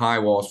 BTU high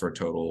walls for a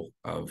total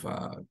of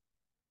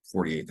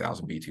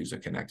 48,000 BTUs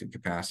of connected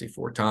capacity,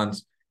 4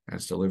 tons, and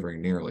it's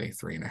delivering nearly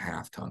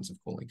 3.5 tons of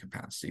cooling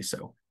capacity.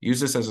 So use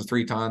this as a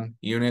 3-ton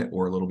unit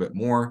or a little bit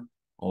more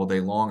all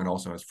day long. It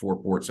also has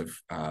 4 ports of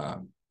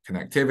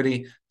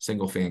connectivity,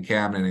 single fan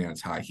cabinet, and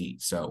it's high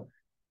heat. So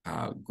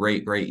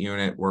great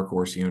unit,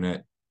 workhorse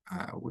unit.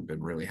 We've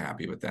been really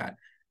happy with that.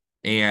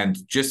 And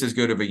just as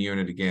good of a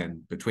unit,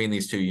 again, between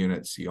these 2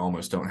 units, you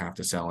almost don't have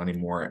to sell any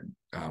more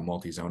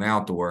multi-zone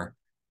outdoor.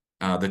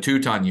 The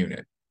 2-ton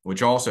unit,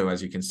 which also,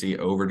 as you can see,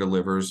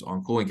 over-delivers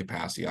on cooling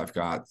capacity. I've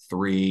got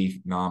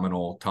 3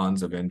 nominal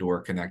tons of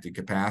indoor connected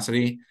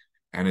capacity,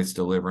 and it's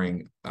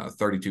delivering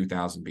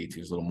 32,000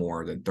 BTUs, a little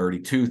more than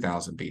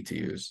 32,000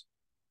 BTUs.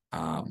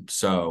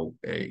 So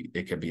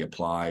it can be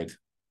applied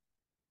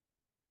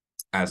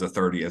as a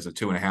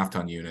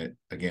 2.5-ton unit,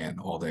 again,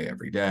 all day,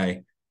 every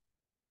day.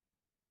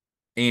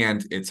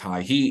 And it's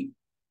high heat.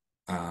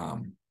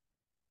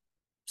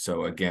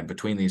 So again,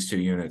 between these 2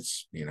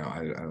 units, you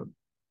know,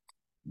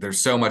 there's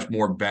so much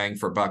more bang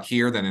for buck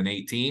here than an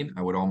 18.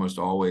 I would almost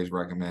always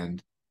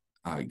recommend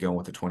going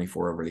with the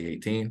 24 over the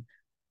 18.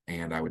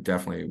 And I would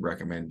definitely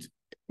recommend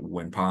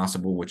when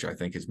possible, which I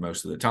think is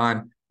most of the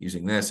time,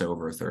 using this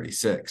over a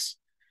 36.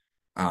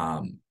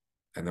 And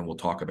then we'll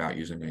talk about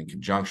using them in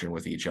conjunction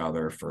with each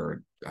other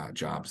for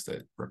jobs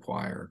that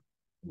require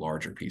a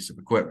larger piece of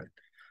equipment.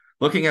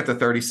 Looking at the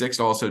 36,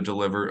 also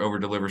over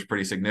delivers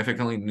pretty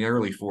significantly,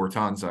 nearly 4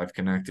 tons. I've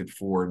connected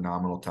 4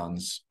 nominal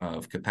tons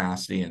of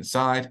capacity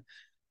inside.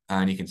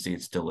 And you can see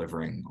it's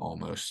delivering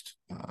almost,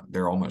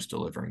 they're almost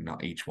delivering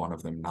not each one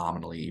of them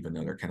nominally, even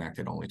though they're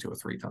connected only to a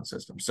 3-ton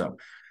system. So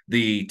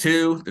the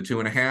 2, the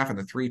 2.5, and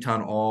the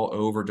 3-ton all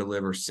over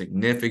deliver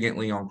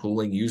significantly on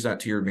cooling. Use that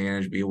to your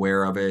advantage, be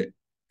aware of it,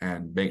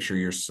 and make sure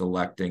you're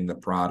selecting the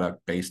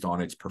product based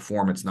on its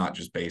performance, not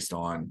just based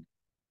on,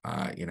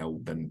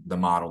 the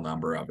model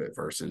number of it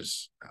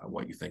versus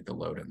what you think the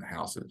load in the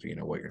house is,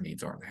 what your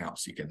needs are in the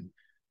house. You can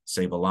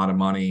save a lot of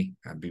money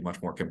and be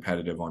much more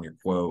competitive on your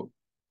quote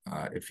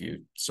if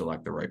you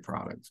select the right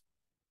product.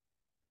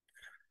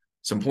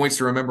 Some points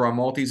to remember on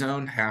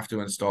multi-zone: have to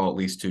install at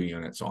least 2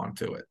 units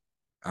onto it.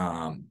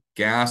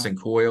 Gas and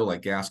coil,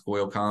 like gas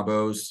coil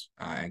combos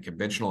and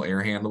conventional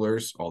air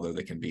handlers, although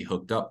they can be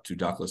hooked up to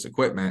ductless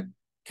equipment,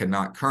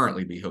 cannot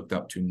currently be hooked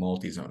up to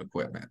multi-zone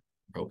equipment.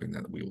 We're hoping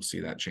that we will see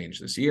that change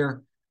this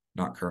year.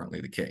 Not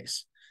currently the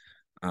case.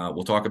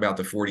 We'll talk about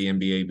the 40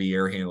 MBAB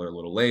air handler a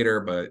little later,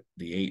 but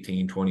the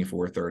 18,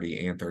 24,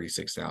 30, and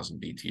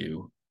 36,000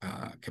 BTU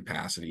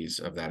capacities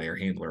of that air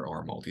handler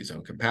are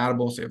multi-zone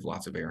compatible, so you have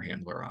lots of air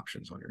handler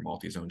options on your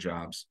multi-zone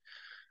jobs.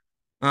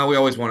 We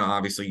always want to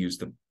obviously use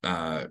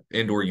the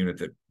indoor unit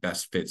that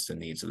best fits the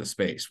needs of the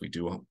space. We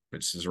do,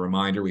 which is a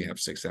reminder, we have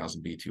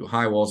 6,000 BTU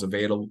high walls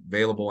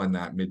available in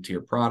that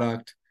mid-tier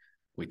product.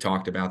 We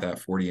talked about that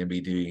 40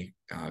 MBD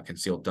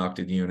concealed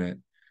ducted unit.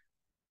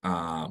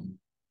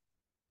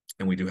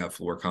 And we do have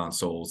floor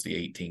consoles. The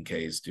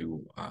 18Ks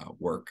do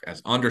work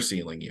as under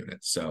ceiling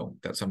units. So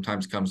that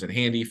sometimes comes in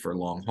handy for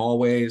long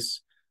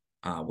hallways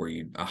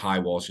where a high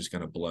wall is just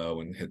going to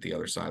blow and hit the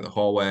other side of the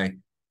hallway.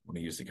 Want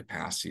to use the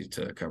capacity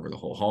to cover the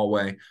whole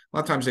hallway. A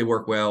lot of times they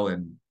work well,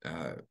 and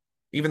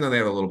even though they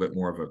have a little bit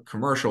more of a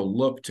commercial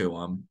look to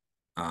them,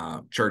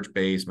 church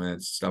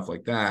basements, stuff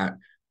like that,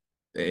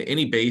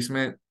 any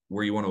basement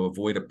where you want to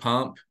avoid a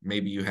pump,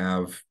 maybe you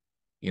have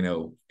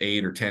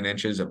 8 or 10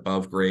 inches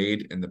above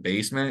grade in the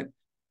basement,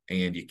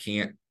 and you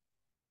can't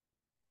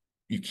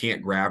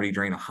gravity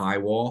drain a high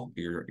wall.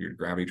 Your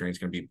gravity drain is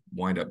going to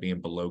wind up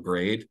being below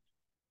grade.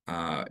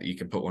 You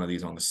can put one of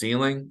these on the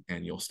ceiling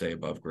and you'll stay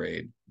above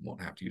grade. You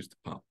won't have to use the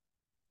pump.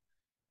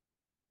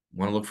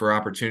 Want to look for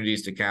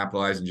opportunities to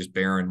capitalize, and just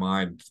bear in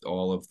mind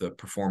all of the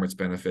performance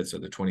benefits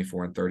of the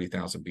 24 and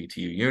 30,000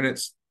 BTU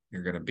units.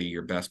 You're going to be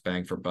your best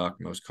bang for buck,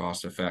 most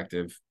cost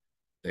effective.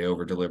 They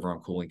over deliver on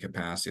cooling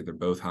capacity. They're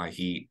both high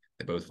heat.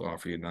 They both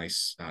offer you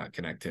nice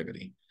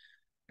connectivity.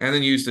 And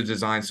then use the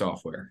design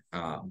software.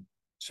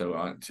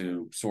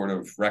 To sort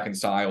of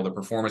reconcile the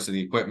performance of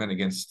the equipment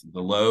against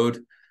the load,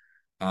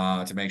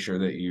 to make sure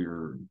that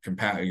your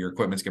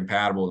equipment's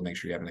compatible, to make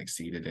sure you haven't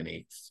exceeded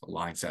any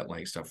line set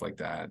length, stuff like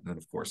that. And then,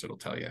 of course, it'll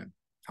tell you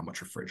how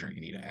much refrigerant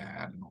you need to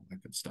add and all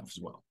that good stuff as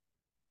well.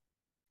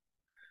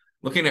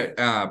 Looking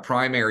at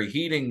primary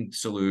heating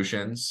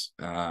solutions,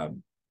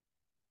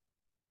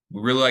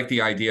 we really like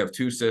the idea of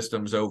 2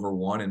 systems over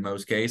 1 in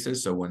most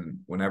cases. So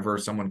whenever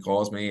someone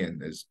calls me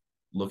and is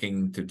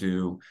looking to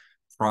do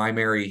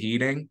primary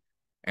heating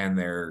and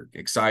they're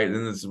excited,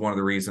 and this is one of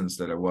the reasons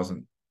that I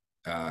wasn't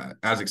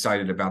as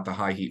excited about the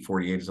high heat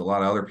 48 as a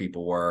lot of other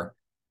people were.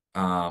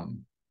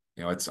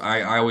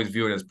 I always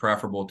view it as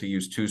preferable to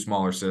use 2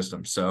 smaller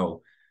systems.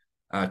 So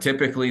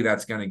typically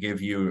that's going to give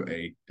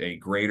you a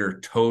greater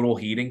total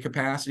heating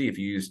capacity. If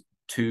you use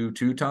 2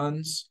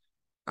 2-tons,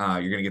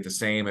 you're going to get the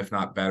same, if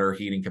not better,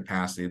 heating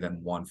capacity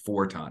than 1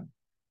 4-ton.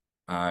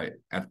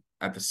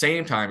 At the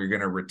same time, you're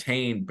going to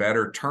retain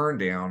better turn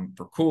down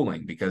for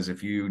cooling, because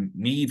if you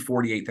need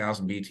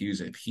 48,000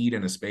 BTUs of heat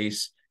in a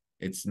space,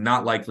 it's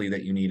not likely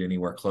that you need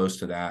anywhere close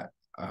to that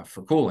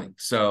for cooling.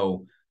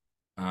 So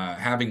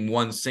having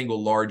 1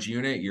 single large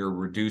unit, you're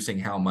reducing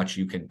how much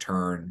you can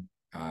turn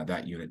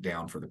that unit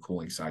down for the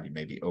cooling side. You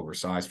may be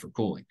oversized for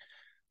cooling.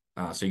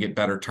 So you get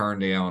better turn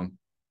down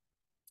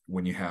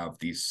when you have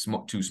these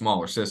 2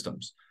 smaller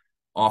systems.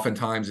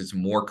 Oftentimes it's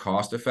more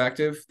cost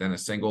effective than a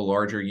single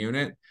larger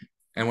unit.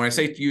 And when I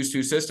say use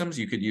 2 systems,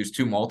 you could use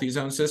 2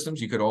 multi-zone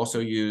systems. You could also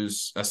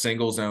use a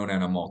single zone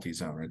and a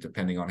multi-zone,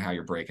 depending on how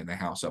you're breaking the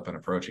house up and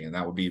approaching, and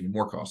that would be even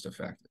more cost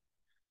effective.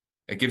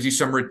 It gives you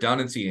some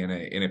redundancy in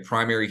a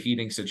primary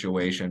heating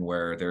situation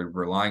where they're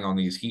relying on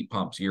these heat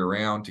pumps year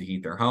round to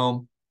heat their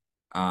home.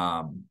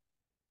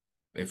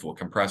 If a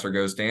compressor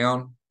goes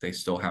down, they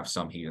still have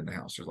some heat in the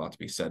house. There's a lot to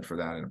be said for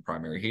that in a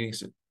primary heating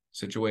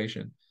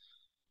situation.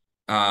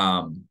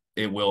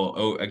 It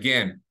will,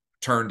 again,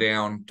 turn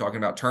down, talking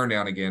about turn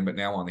down again, but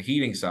now on the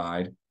heating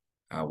side,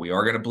 we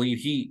are going to bleed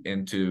heat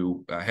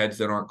into heads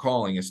that aren't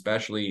calling,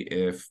 especially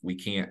if we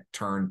can't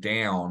turn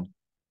down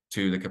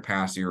to the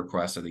capacity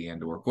request of the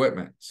indoor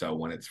equipment. So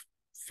when it's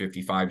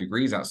 55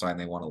 degrees outside and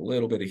they want a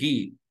little bit of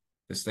heat,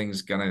 this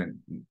thing's going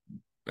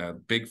to, a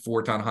big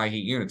 4-ton high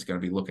heat unit's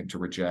going to be looking to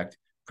reject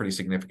pretty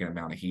significant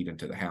amount of heat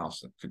into the house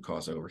that could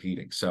cause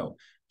overheating. So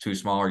 2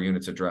 smaller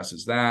units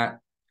addresses that,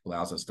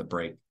 allows us to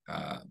break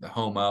the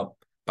home up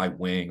by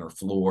wing or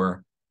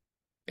floor.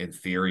 In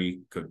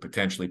theory, could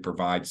potentially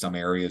provide some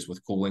areas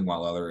with cooling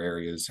while other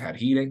areas had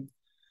heating.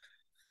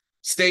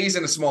 Stays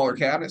in a smaller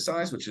cabinet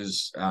size, which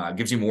is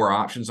gives you more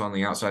options on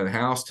the outside of the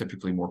house,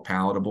 typically more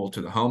palatable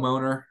to the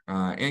homeowner,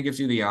 and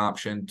gives you the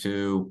option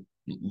to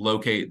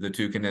locate the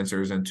 2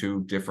 condensers in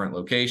 2 different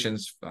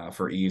locations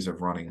for ease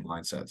of running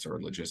line sets or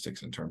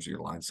logistics in terms of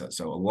your line set.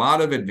 So a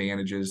lot of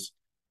advantages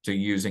to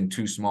using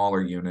 2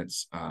 smaller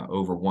units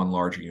over 1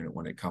 larger unit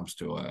when it comes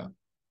to a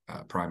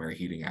primary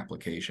heating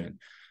application.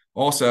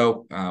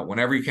 Also,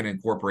 whenever you can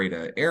incorporate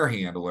an air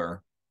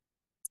handler,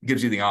 it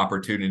gives you the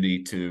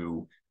opportunity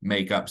to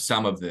make up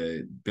some of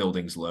the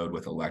building's load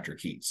with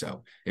electric heat.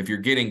 So if you're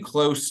getting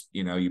close,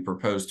 you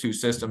propose 2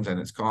 systems and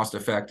it's cost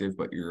effective,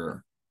 but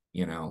you're,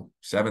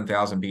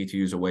 7,000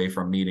 BTUs away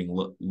from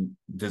meeting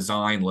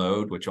design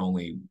load, which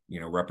only,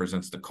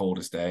 represents the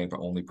coldest day, but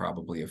only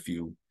probably a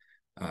few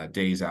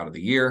days out of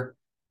the year.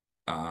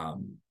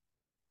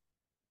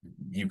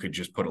 You could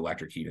just put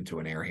electric heat into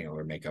an air handler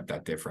and make up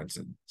that difference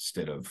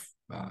instead of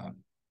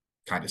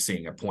kind of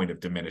seeing a point of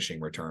diminishing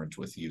returns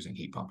with using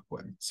heat pump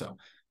equipment. So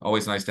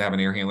always nice to have an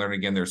air handler. And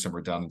again, there's some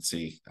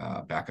redundancy,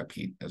 backup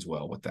heat as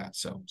well with that.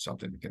 So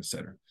something to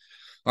consider.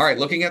 All right,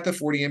 looking at the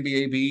 40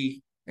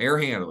 MBAB air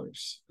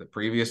handlers, the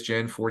previous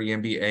gen 40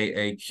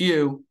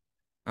 MBAAQ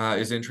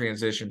is in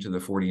transition to the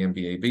 40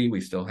 MBAB.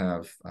 We still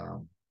have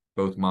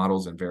both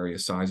models in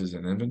various sizes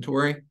in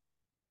inventory.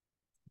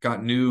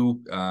 Got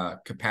new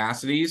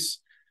capacities.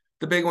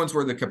 The big ones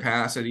were the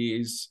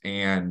capacities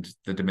and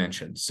the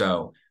dimensions.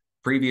 So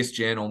previous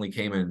gen only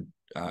came in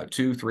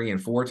 2, 3,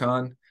 and 4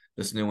 ton.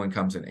 This new one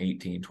comes in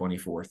 18,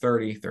 24,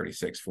 30,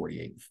 36,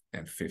 48,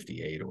 and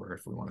 58, or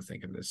if we want to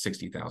think of it as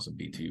 60,000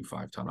 BTU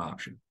 5-ton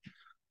option.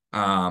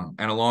 And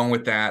along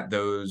with that,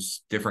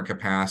 those different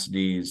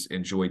capacities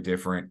enjoy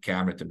different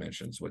cabinet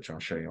dimensions, which I'll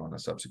show you on a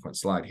subsequent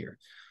slide here.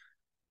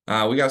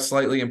 We got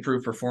slightly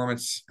improved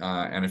performance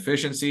and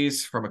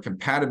efficiencies. From a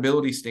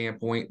compatibility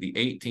standpoint, the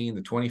 18,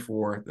 the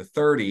 24, the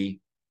 30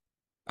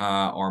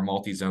 are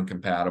multi-zone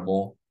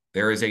compatible.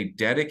 There is a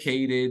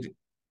dedicated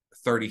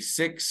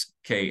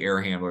 36K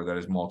air handler that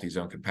is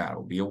multi-zone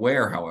compatible. Be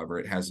aware, however,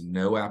 it has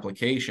no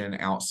application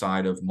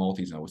outside of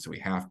multi-zone. So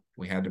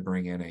we had to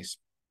bring in a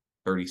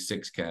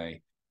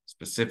 36K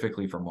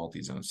specifically for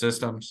multi-zone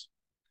systems.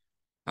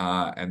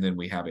 And then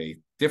we have a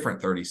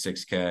different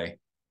 36K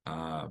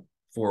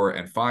 4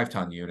 and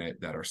 5-ton unit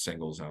that are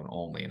single zone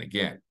only. And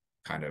again,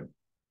 kind of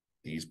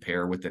these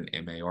pair with an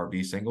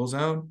MARB single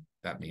zone.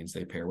 That means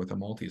they pair with a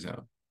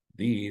multi-zone.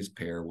 These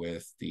pair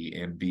with the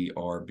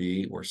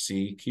MBRB or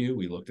CQ.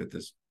 We looked at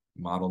this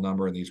model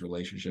number and these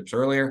relationships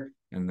earlier,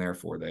 and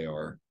therefore they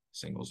are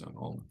single zone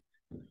only.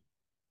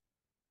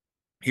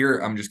 Here,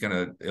 I'm just going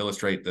to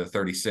illustrate the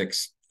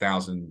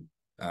 36,000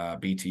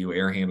 BTU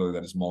air handler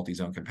that is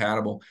multi-zone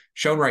compatible.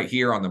 Shown right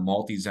here on the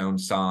multi-zone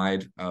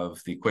side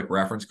of the quick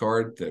reference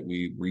card that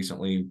we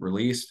recently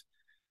released.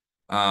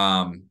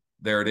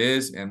 There it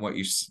is. And what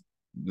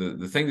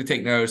the thing to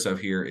take notice of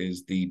here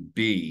is the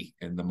B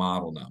in the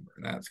model number.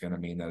 And that's going to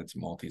mean that it's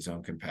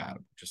multi-zone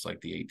compatible, just like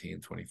the 18,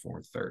 24,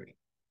 and 30.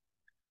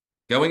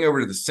 Going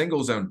over to the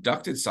single zone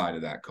ducted side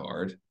of that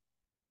card,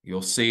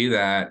 you'll see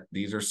that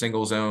these are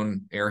single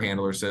zone air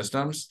handler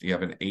systems. You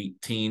have an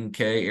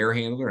 18K air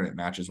handler and it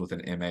matches with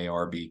an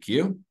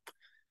MARBQ.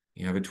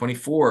 You have a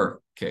 24K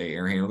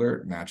air handler,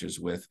 it matches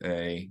with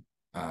a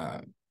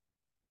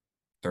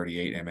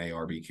 38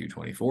 MARBQ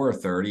 24, a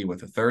 30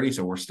 with a 30.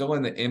 So we're still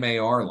in the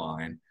MAR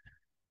line.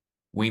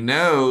 We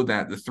know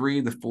that the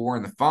 3, the 4,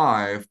 and the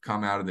 5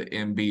 come out of the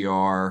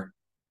MBRC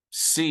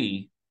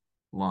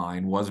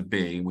line was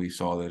B. We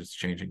saw that it's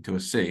changing to a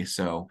C.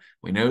 So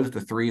we know that the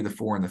 3, the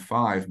 4, and the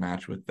 5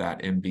 match with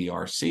that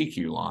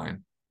MBRCQ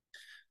line.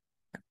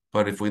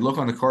 But if we look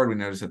on the card, we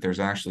notice that there's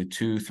actually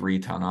 2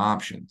 3-ton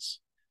options.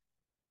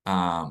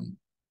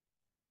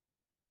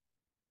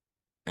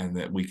 And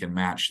that we can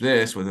match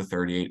this with a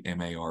 38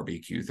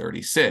 MARBQ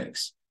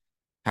 36.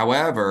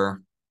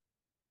 However,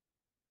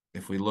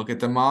 if we look at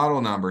the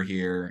model number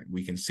here,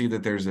 we can see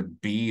that there's a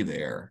B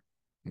there.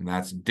 And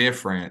that's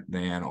different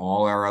than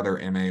all our other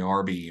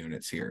MARB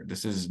units here.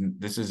 This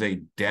is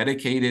a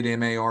dedicated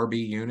MARB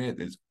unit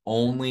that's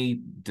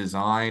only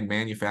designed,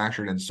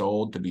 manufactured, and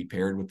sold to be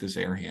paired with this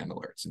air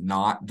handler. It's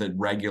not the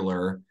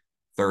regular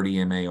 30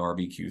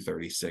 MARBQ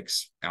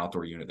 36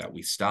 outdoor unit that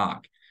we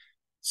stock.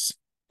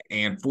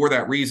 And for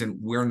that reason,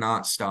 we're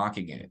not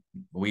stocking it.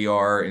 We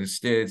are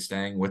instead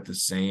staying with the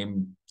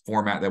same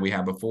format that we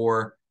had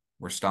before.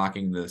 We're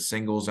stocking the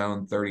single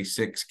zone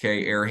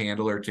 36K air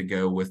handler to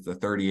go with the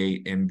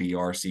 38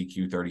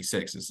 MBRCQ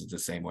 36. This is the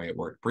same way it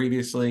worked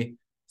previously.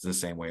 It's the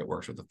same way it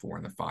works with the 4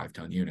 and the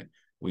 5-ton unit.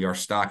 We are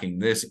stocking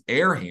this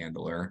air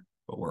handler,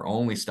 but we're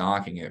only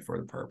stocking it for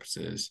the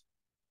purposes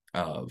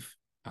of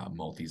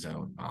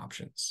multi-zone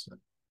options.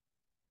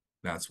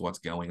 That's what's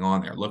going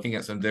on there. Looking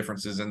at some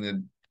differences in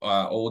the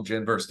old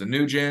gen versus the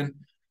new gen.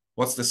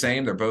 What's the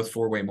same? They're both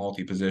 4-way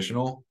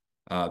multi-positional.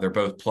 They're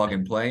both plug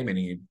and play,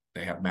 meaning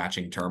they have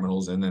matching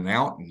terminals in and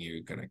out, and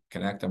you're going to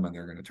connect them and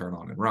they're going to turn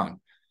on and run.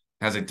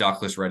 It has a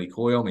ductless ready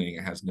coil, meaning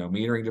it has no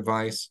metering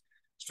device.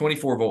 It's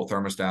 24-volt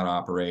thermostat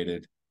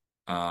operated,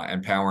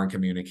 and power and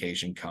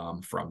communication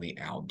come from the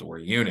outdoor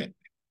unit.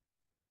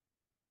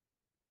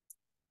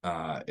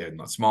 In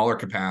the smaller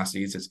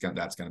capacities, that's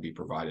going to be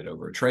provided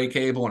over a tray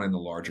cable, and in the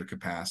larger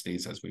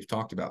capacities, as we've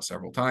talked about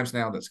several times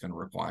now, that's going to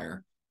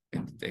require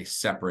a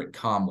separate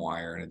COM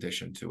wire in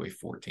addition to a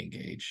 14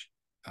 gauge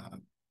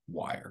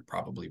wire,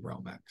 probably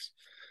Romex.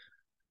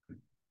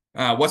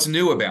 What's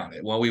new about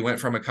it? Well, we went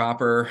from a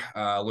copper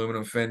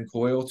aluminum fin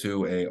coil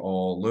to a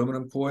all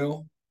aluminum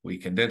coil. We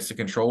condensed the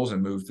controls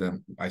and moved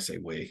them. I say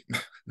we,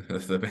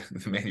 the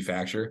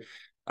manufacturer.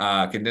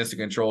 Condensed the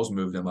controls,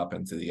 moved them up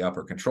into the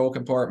upper control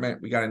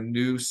compartment. We got a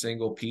new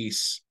single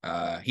piece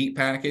heat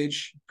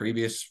package.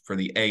 Previous for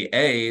the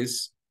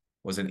AAs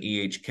was an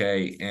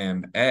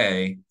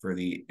EHK-MA. For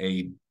the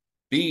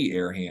AB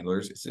air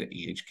handlers, it's an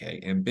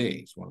EHK-MB.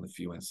 It's one of the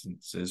few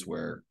instances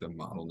where the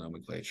model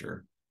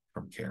nomenclature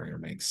from carrier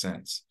makes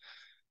sense.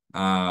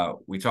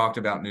 We talked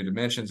about new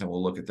dimensions, and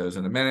we'll look at those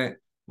in a minute.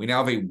 We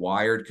now have a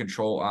wired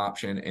control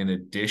option in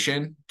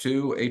addition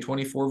to a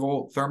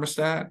 24-volt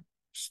thermostat.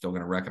 Still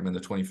going to recommend the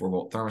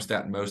 24-volt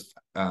thermostat in most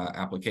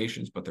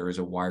applications, but there is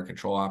a wire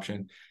control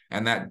option,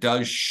 and that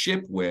does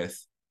ship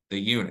with the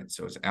unit.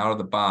 So it's out of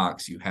the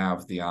box. You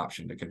have the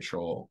option to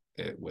control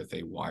it with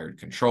a wired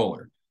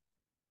controller.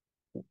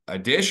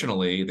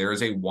 Additionally, there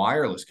is a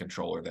wireless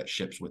controller that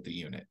ships with the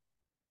unit.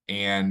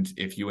 And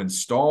if you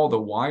install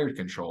the wired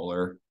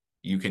controller,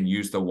 you can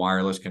use the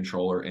wireless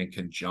controller in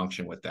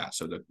conjunction with that.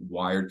 So the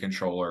wired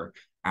controller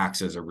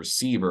acts as a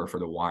receiver for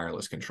the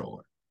wireless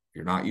controller. If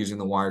you're not using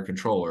the wired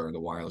controller, the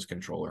wireless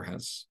controller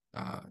has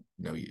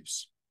no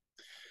use.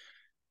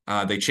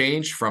 They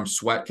changed from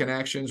sweat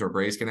connections or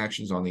braze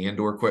connections on the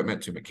indoor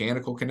equipment to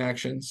mechanical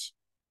connections.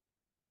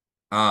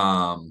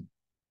 And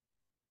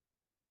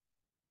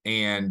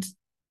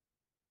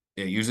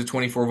it uses a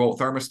 24-volt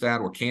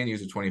thermostat, or can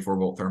use a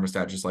 24-volt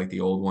thermostat just like the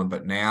old one,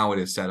 but now it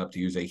is set up to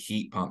use a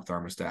heat pump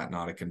thermostat,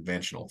 not a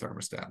conventional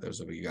thermostat. Those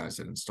of you guys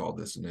that installed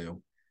this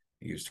new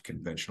used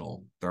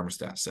conventional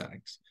thermostat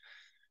settings.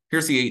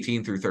 Here's the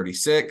 18 through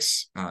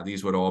 36.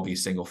 These would all be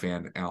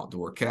single-fan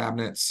outdoor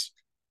cabinets.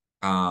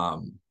 You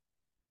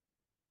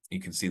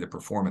can see the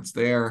performance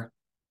there.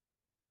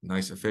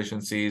 Nice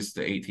efficiencies.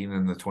 The 18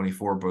 and the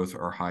 24 both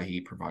are high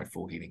heat, provide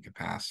full heating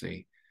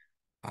capacity.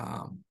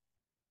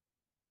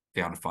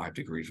 Down to 5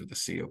 degrees with a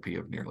COP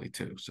of nearly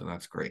 2. So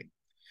that's great.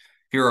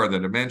 Here are the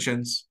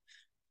dimensions.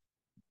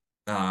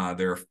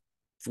 They're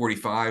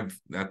 45.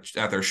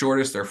 At their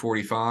shortest, they're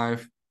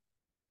 45.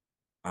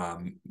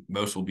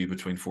 Most will be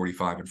between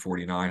 45 and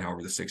 49.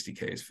 However, the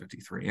 60K is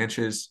 53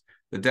 inches.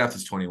 The depth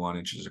is 21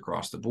 inches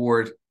across the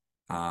board.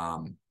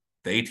 The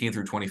 18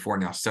 through 24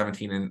 now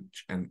 17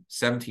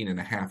 and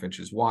a half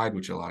inches wide,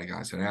 which a lot of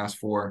guys had asked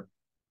for.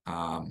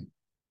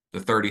 The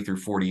 30 through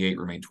 48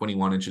 remain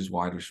 21 inches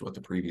wide, which is what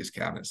the previous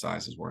cabinet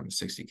sizes were, and the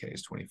 60K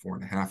is 24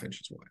 and a half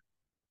inches wide.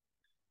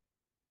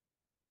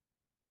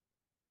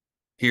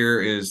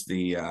 Here is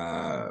the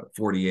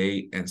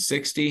 48 and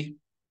 60.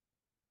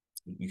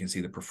 You can see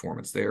the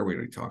performance there. We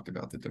already talked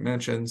about the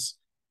dimensions.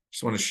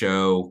 Just want to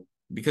show,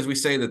 because we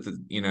say that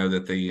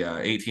the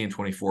 18 and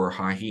 24 are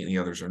high heat and the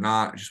others are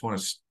not. I just want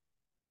to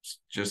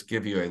just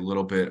give you a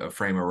little bit of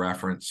frame of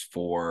reference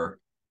for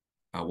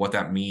what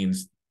that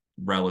means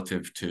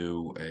relative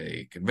to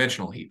a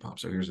conventional heat pump.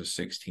 So here's a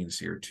 16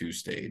 SEER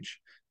 2-stage.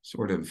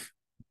 Sort of,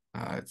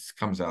 it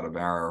comes out of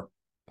our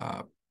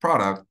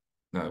product,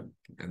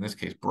 in this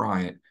case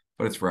Bryant,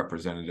 but it's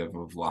representative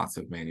of lots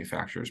of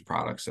manufacturers'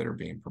 products that are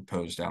being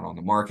proposed out on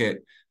the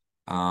market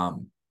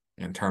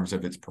in terms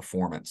of its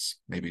performance.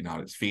 Maybe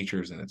not its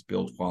features and its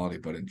build quality,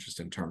 but just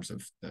in terms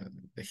of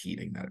the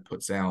heating that it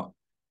puts out.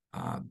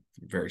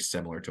 Very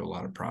similar to a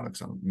lot of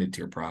products, on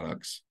mid-tier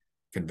products,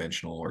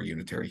 conventional or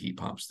unitary heat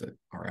pumps that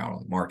are out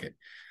on the market.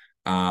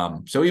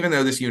 So even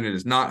though this unit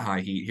is not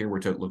high heat, here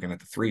we're looking at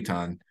the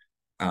 3-ton,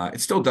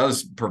 it still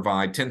does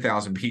provide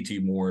 10,000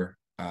 BTU more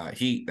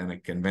heat than a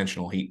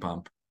conventional heat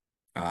pump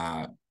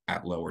at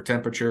lower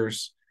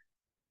temperatures,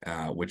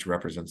 which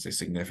represents a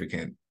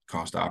significant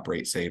cost to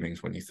operate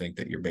savings when you think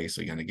that you're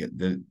basically going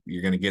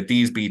to get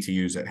these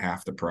BTUs at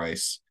half the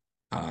price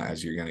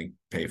as you're going to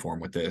pay for them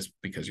with this,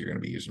 because you're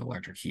going to be using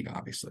electric heat,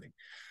 obviously.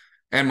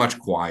 And much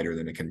quieter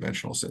than a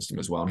conventional system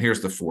as well. And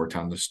here's the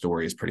 4-ton. The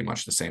story is pretty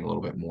much the same, a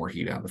little bit more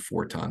heat out of the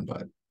 4-ton,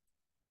 but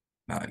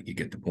you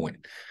get the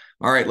point.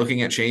 All right,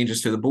 looking at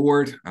changes to the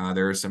board,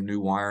 there is some new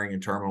wiring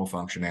and terminal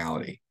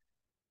functionality.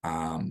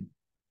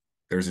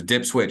 There's a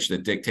dip switch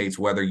that dictates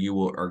whether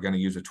you are going to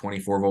use a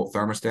 24-volt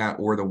thermostat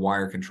or the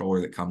wire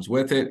controller that comes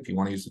with it. If you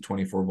want to use the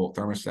 24-volt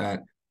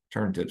thermostat,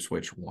 turn dip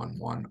switch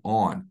 1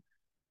 on.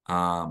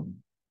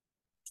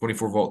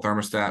 24-volt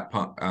thermostat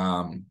pump,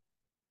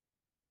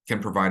 can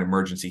provide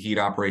emergency heat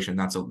operation.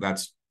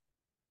 That's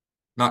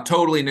not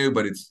totally new,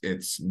 but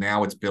it's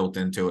built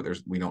into it.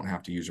 We don't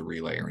have to use a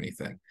relay or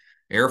anything.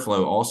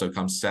 Airflow also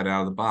comes set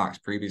out of the box.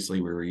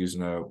 Previously, we were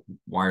using a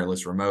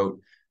wireless remote.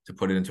 to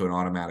put it into an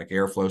automatic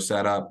airflow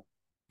setup.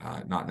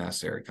 Not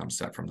necessary. It comes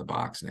set from the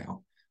box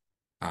now,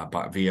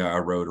 but via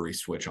a rotary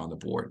switch on the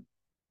board.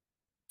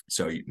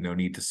 So no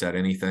need to set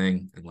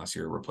anything unless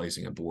you're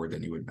replacing a board,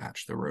 then you would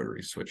match the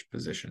rotary switch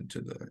position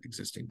to the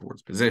existing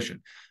board's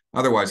position.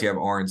 Otherwise, you have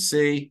R and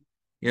C,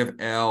 you have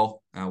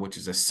L, which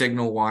is a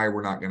signal wire.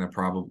 We're not going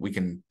to we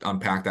can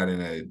unpack that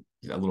in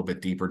a little bit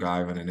deeper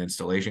dive in an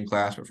installation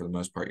class, but for the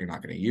most part, you're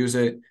not going to use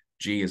it.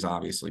 G is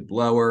obviously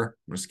blower.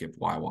 I'm going to skip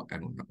Y1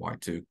 and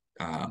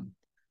Y2.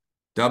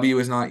 W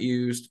is not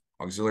used.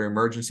 Auxiliary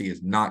emergency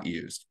is not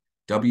used.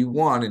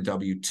 W1 and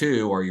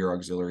W2 are your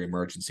auxiliary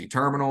emergency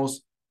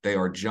terminals. They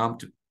are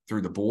jumped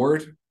through the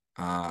board.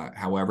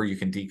 However, you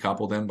can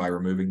decouple them by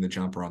removing the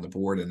jumper on the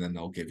board, and then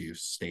they'll give you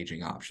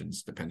staging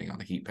options depending on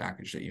the heat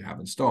package that you have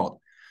installed.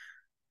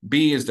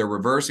 B is the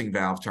reversing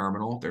valve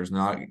terminal. It's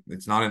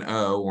not an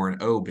O or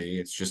an OB.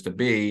 It's just a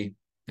B,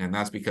 and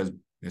that's because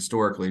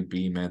historically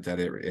B meant that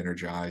it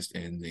energized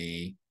in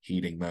the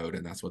heating mode,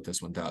 and that's what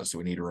this one does. So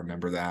we need to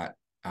remember that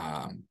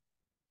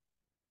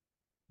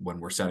when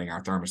we're setting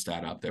our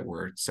thermostat up, that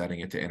we're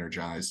setting it to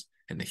energize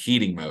in the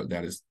heating mode.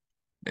 That is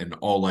in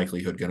all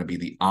likelihood going to be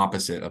the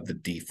opposite of the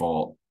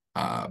default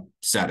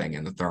setting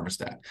in the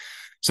thermostat.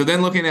 So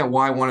then looking at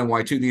Y1 and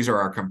Y2, these are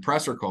our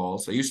compressor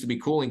calls. They used to be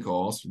cooling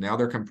calls. Now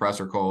they're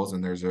compressor calls,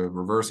 and there's a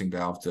reversing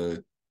valve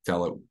to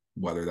tell it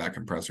whether that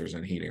compressor is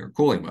in heating or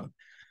cooling mode.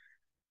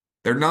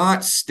 They're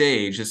not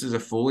staged. This is a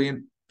fully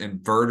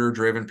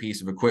inverter-driven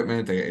piece of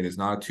equipment. It is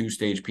not a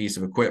two-stage piece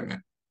of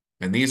equipment.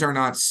 And these are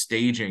not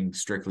staging,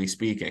 strictly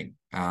speaking.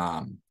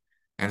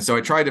 And so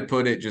I tried to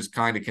put it just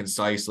kind of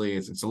concisely.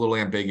 It's a little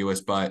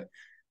ambiguous, but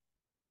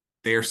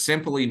they're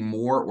simply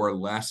more or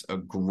less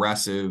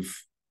aggressive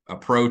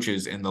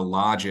approaches in the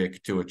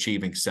logic to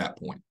achieving set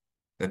point.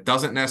 That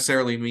doesn't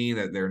necessarily mean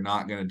that they're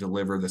not going to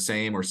deliver the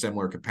same or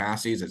similar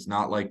capacities. It's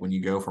not like when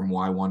you go from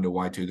Y1 to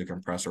Y2, the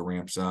compressor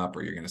ramps up,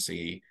 or you're going to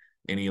see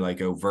any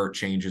like overt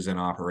changes in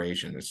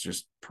operation. It's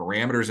just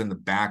parameters in the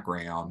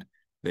background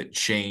that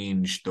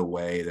change the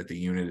way that the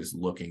unit is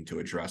looking to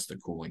address the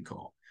cooling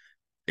call.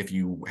 If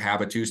you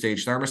have a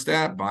two-stage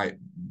thermostat,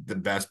 the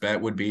best bet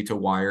would be to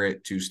wire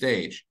it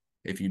two-stage.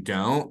 If you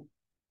don't,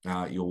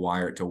 you'll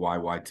wire it to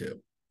YY2.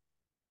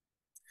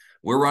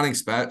 We're running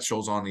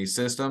specials on these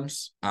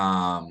systems,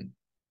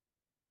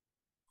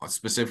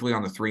 specifically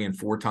on the 3 and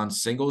 4 ton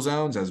single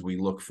zones, as we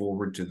look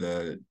forward to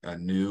the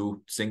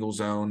new single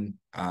zone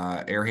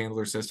air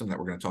handler system that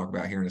we're going to talk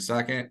about here in a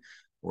second.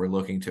 We're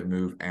looking to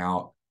move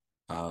out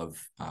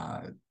of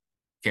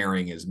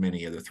carrying as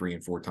many of the 3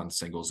 and 4 ton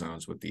single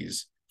zones with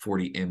these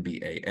 40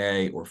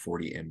 MBAA or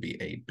 40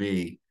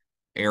 MBAB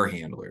air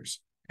handlers.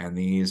 And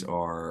these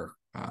are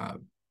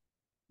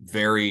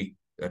very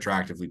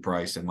attractively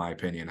priced, in my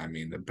opinion. I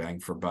mean, the bang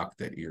for buck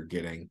that you're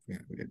getting.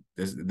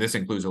 This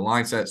includes a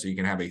line set, so you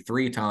can have a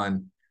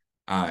 3-ton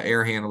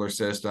air handler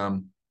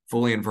system,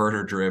 fully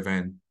inverter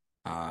driven,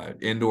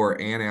 indoor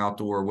and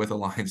outdoor with a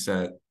line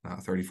set,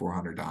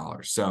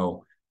 $3,400.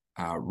 So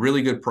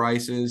really good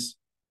prices.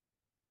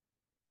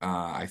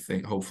 I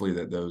think hopefully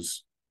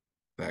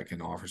that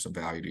can offer some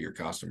value to your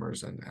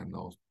customers, and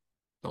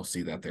they'll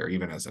see that there,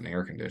 even as an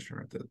air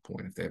conditioner at that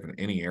point. If they have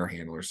any air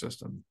handler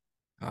system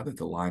that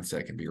the line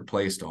set can be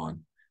replaced on,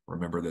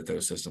 remember that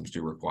those systems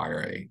do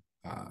require a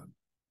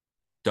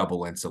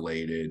double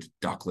insulated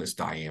ductless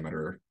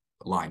diameter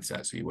line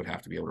set. So you would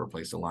have to be able to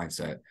replace the line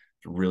set.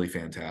 It's a really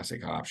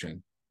fantastic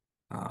option.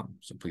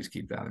 So please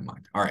keep that in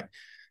mind. All right.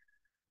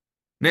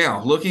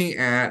 Now, looking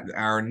at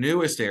our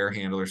newest air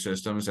handler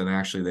systems, and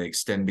actually they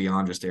extend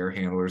beyond just air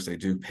handlers. They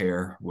do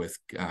pair with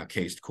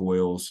cased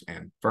coils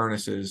and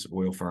furnaces,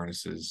 oil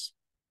furnaces,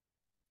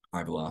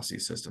 high velocity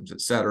systems,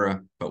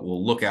 etc. But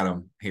we'll look at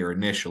them here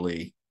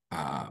initially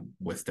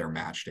with their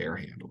matched air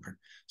handler.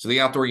 So the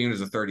outdoor unit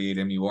is a 38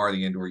 MUR.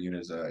 The indoor unit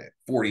is a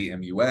 40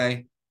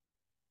 MUA.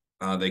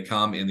 They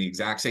come in the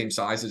exact same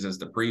sizes as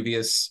the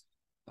previous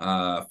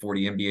 40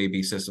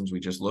 MBAB systems we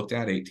just looked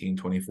at: 18,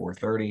 24,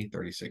 30,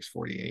 36,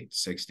 48,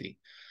 60.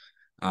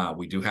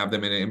 We do have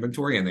them in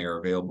inventory, and they are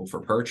available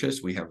for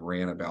purchase. We have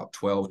ran about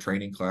 12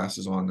 training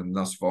classes on them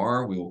thus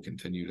far. We will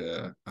continue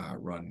to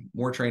run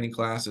more training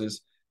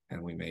classes,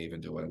 and we may even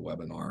do a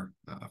webinar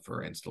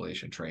for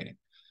installation training.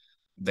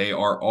 They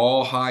are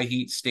all high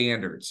heat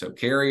standard. So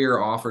Carrier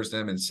offers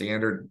them in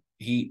standard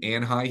heat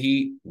and high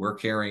heat. We're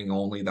carrying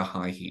only the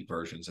high heat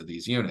versions of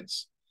these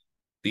units.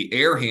 The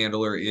air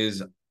handler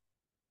is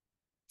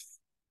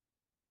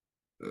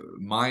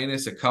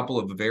minus a couple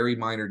of very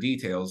minor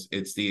details.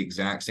 It's the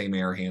exact same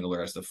air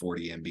handler as the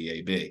 40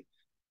 MBAB.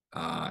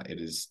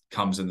 It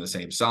comes in the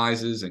same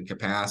sizes and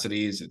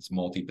capacities. It's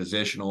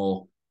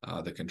multi-positional.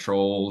 The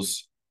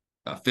controls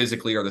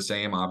physically are the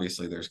same.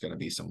 Obviously, there's going to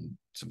be some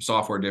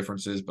software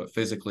differences, but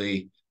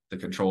physically, the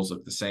controls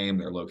look the same.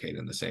 They're located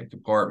in the same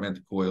compartment.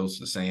 The coil's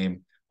the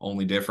same.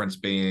 Only difference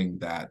being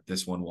that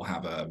this one will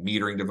have a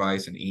metering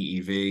device, an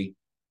EEV,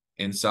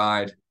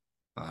 inside,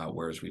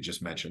 whereas we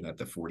just mentioned that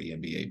the 40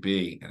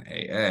 MBAB and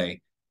AA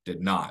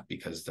did not,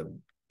 because the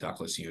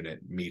ductless unit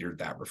metered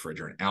that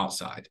refrigerant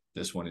outside.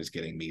 This one is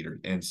getting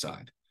metered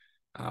inside.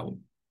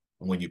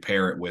 When you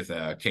pair it with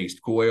a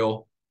cased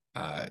coil,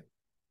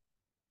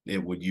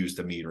 it would use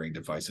the metering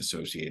device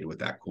associated with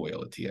that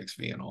coil, a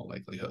TXV in all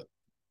likelihood.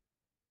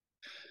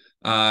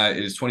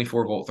 It is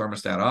 24-volt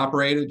thermostat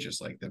operated,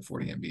 just like the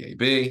 40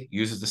 MBAB.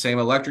 Uses the same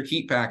electric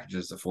heat package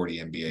as the 40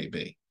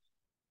 MBAB.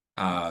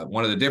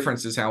 One of the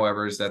differences,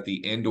 however, is that the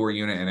indoor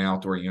unit and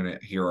outdoor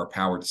unit here are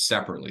powered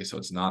separately. So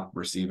it's not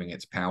receiving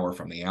its power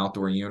from the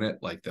outdoor unit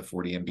like the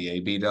 40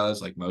 MBAB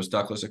does, like most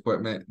ductless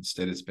equipment.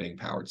 Instead, it's being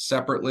powered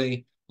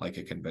separately like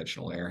a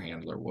conventional air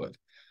handler would.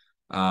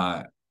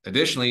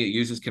 Additionally, it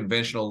uses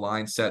conventional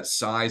line set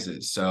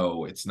sizes.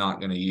 So it's not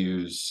going to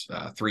use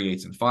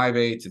 3/8 and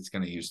 5/8. It's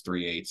going to use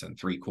 3/8 and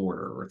 3/4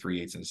 or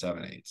 3/8 and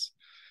 7/8.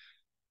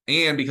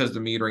 And because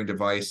the metering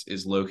device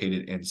is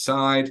located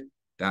inside,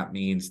 that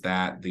means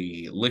that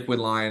the liquid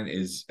line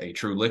is a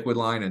true liquid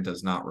line and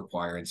does not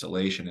require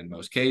insulation in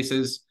most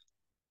cases.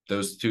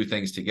 Those two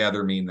things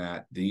together mean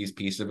that these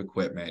pieces of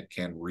equipment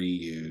can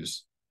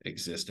reuse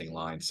existing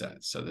line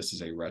sets. So this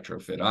is a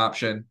retrofit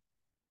option.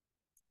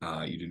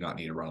 You do not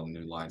need to run a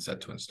new line set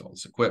to install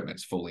this equipment.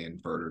 It's fully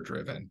inverter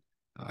driven.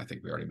 I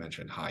think we already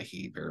mentioned high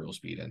heat, variable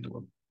speed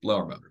indoor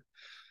blower motor.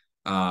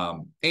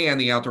 And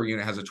the outdoor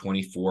unit has a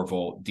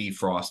 24-volt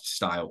defrost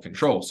style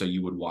control. So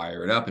you would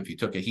wire it up. If you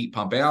took a heat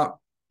pump out,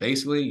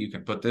 basically you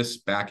can put this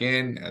back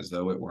in as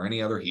though it were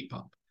any other heat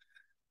pump.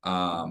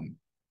 And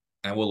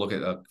we'll look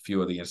at a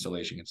few of the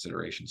installation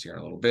considerations here in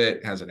a little bit.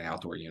 It has an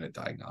outdoor unit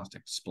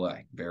diagnostic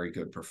display, very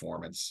good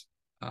performance.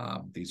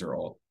 These are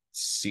all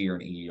SEER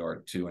and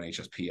EER2 and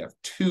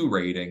HSPF2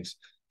 ratings,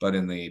 but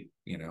in the,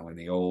 in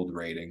the old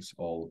ratings,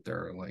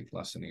 they're like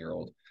less than a year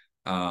old.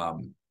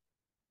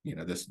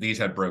 These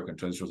had broken,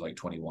 so this was like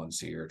 21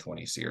 SEER,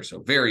 20 SEER.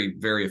 So very,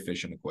 very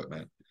efficient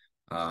equipment,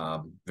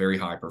 very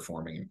high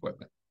performing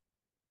equipment.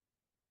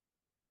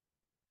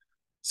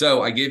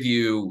 So I give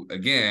you,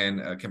 again,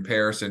 a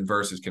comparison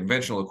versus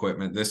conventional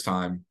equipment, this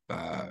time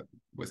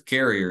with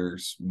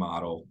Carrier's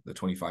model, the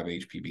 25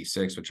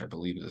 HPB6, which I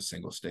believe is a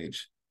single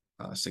stage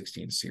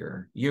 16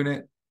 SEER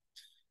unit.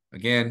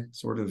 Again,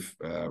 sort of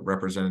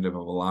representative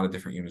of a lot of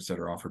different units that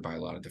are offered by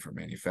a lot of different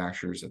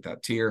manufacturers at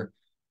that tier.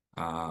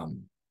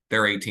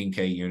 Their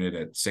 18K unit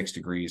at 6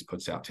 degrees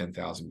puts out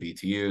 10,000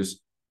 BTUs.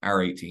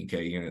 Our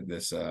 18K unit,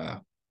 this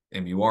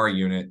MUR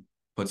unit,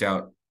 puts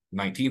out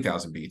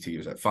 19,000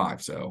 BTUs at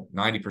 5, so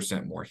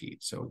 90% more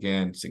heat. So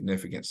again,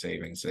 significant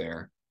savings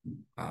there.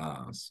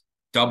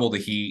 Double the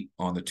heat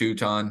on the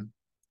 2-ton.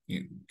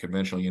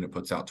 Conventional unit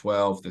puts out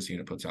 12. This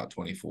unit puts out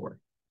 24.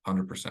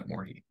 100%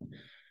 more heat.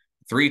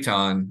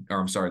 3-ton,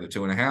 or I'm sorry, the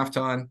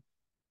 2.5-ton,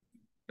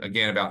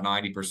 again, about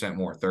 90%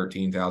 more,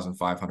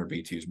 13,500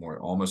 BTUs more,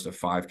 almost a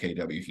 5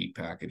 kW heat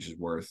package is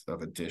worth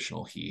of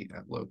additional heat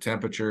at low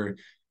temperature.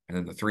 And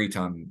then the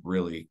 3-ton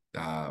really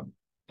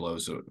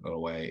blows it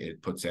away.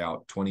 It puts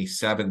out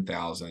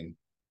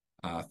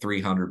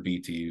 27,300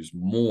 BTUs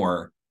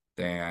more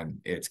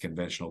than its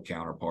conventional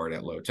counterpart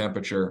at low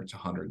temperature. It's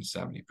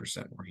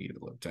 170% more heat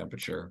at low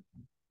temperature.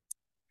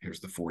 Here's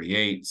the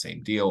 48,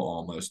 same deal,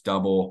 almost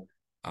double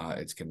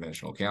its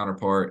conventional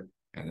counterpart.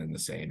 And then the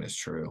same is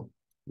true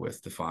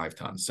with the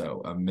 5-ton.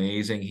 So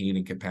amazing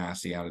heating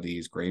capacity out of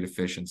these, great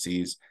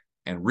efficiencies,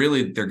 and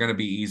really they're going to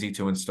be easy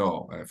to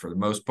install. For the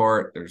most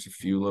part, there's a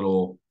few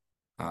little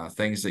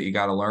things that you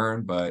got to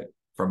learn, but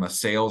from a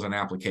sales and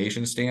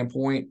application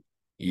standpoint,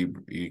 you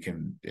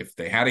can, if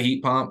they had a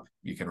heat pump,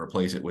 you can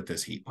replace it with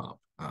this heat pump.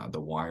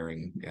 The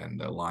wiring and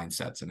the line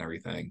sets and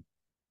everything,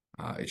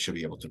 it should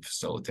be able to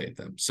facilitate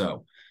them.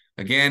 So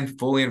again,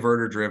 fully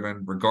inverter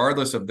driven,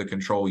 regardless of the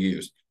control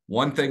used.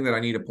 One thing that I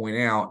need to point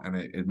out, and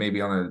it may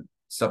be on a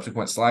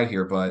subsequent slide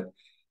here, but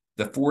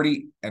the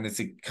 40, and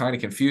it's kind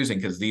of confusing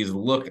because these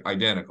look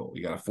identical.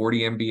 You got a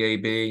 40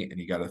 MBAB and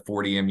you got a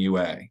 40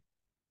 MUA.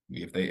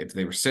 If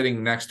they were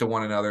sitting next to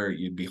one another,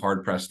 you'd be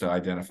hard pressed to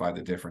identify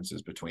the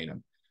differences between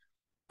them.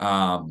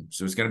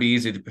 So it's going to be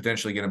easy to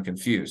potentially get them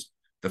confused.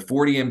 The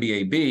 40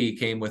 MBAB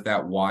came with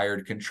that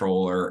wired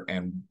controller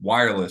and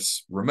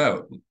wireless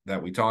remote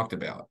that we talked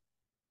about.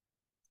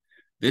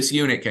 This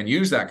unit can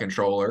use that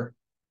controller,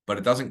 but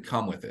it doesn't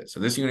come with it. So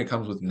this unit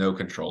comes with no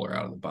controller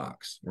out of the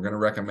box. We're going to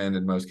recommend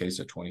in most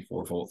cases a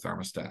 24-volt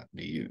thermostat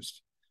be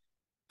used.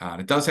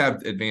 It does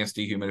have advanced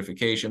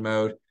dehumidification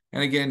mode.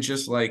 And again,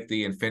 just like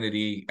the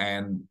Infinity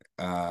and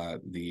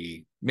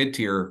the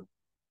mid-tier,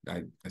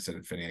 I said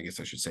Infinity, I guess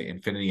I should say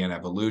Infinity and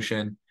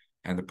Evolution,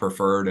 and the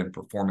Preferred and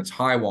Performance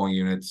high wall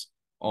units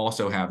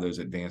also have those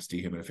advanced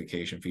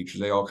dehumidification features.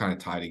 They all kind of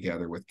tie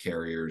together with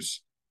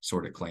Carrier's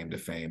sort of claim to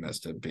fame as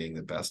to being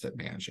the best at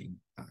managing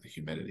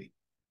humidity.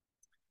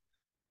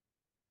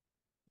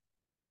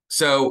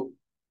 So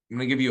I'm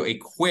going to give you a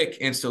quick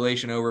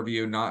installation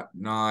overview,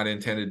 not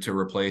intended to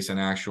replace an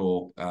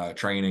actual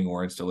training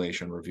or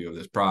installation review of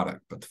this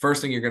product. But the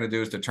first thing you're going to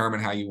do is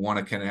determine how you want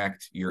to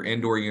connect your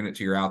indoor unit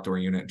to your outdoor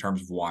unit in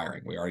terms of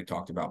wiring. We already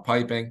talked about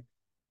piping.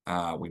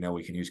 We know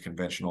we can use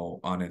conventional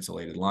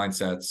uninsulated line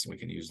sets. We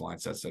can use line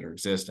sets that are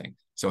existing.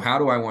 So how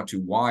do I want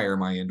to wire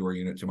my indoor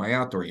unit to my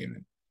outdoor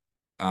unit?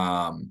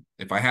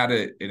 If I had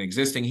an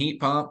existing heat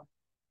pump,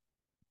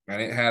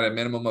 and it had a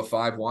minimum of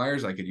 5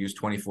 wires, I could use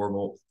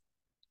 24-volt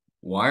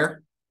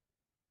wire,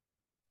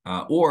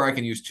 or I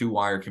can use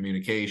 2-wire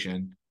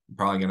communication. I'm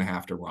probably going to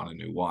have to run a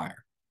new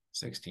wire,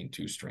 16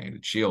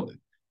 2-stranded shielded.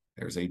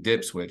 There's a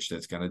dip switch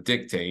that's going to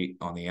dictate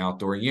on the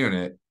outdoor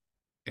unit.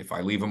 If I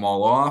leave them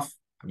all off,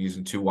 I'm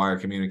using 2-wire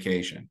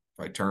communication.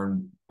 If I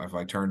turn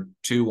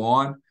 2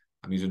 on,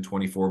 I'm using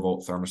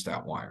 24-volt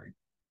thermostat wiring.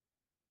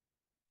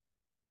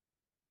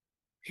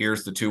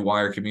 Here's the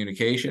 2-wire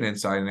communication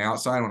inside and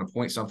outside. I want to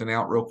point something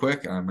out real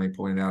quick. I may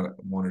point it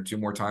out 1 or 2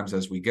 more times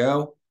as we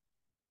go.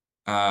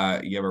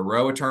 You have a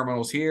row of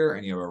terminals here,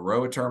 and you have a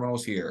row of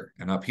terminals here.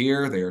 And up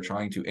here, they are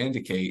trying to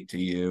indicate to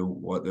you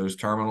what those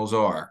terminals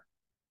are.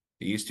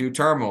 These 2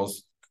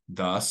 terminals,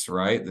 thus,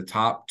 right, the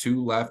top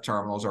 2 left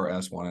terminals are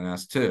S1 and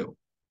S2.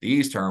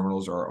 These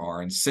terminals are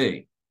R and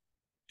C.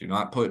 Do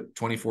not put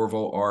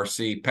 24-volt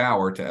RC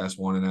power to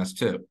S1 and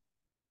S2.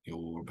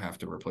 You'll have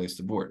to replace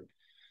the board.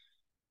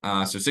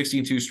 So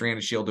 16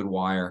 2-stranded shielded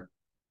wire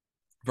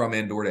from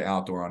indoor to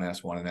outdoor on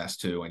S1 and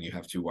S2, and you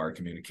have 2-wire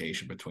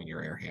communication between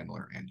your air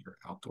handler and your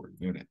outdoor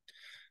unit.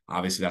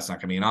 Obviously, that's not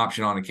going to be an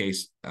option on a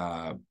case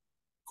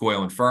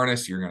coil and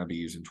furnace. You're going to be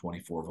using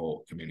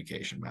 24-volt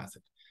communication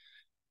method.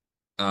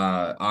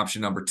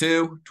 Option number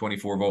 2,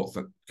 24-volt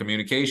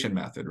communication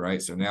method,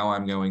 right? So now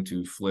I'm going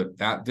to flip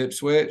that dip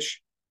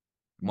switch.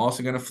 I'm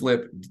also going to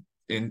flip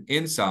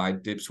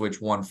inside dip switch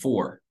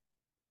 1-4.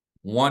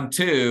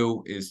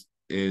 1-2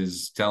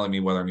 is telling me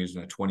whether I'm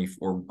using a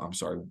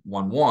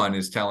 1-1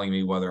 is telling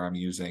me whether I'm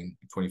using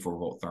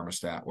 24-volt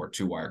thermostat or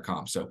 2-wire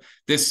comm. So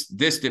this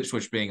dip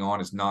switch being on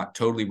is not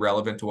totally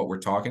relevant to what we're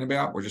talking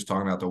about. We're just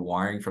talking about the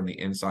wiring from the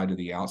inside to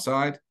the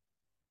outside.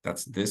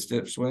 That's this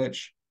dip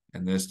switch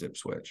and this dip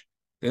switch.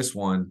 This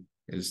one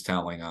is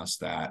telling us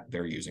that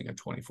they're using a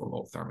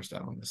 24-volt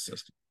thermostat on this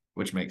system,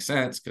 which makes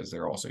sense because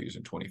they're also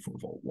using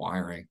 24-volt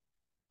wiring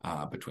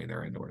between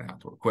their indoor and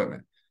outdoor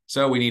equipment.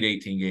 So we need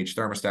 18-gauge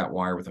thermostat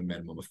wire with a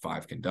minimum of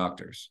 5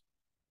 conductors.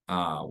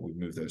 We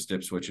move those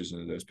dip switches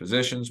into those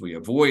positions. We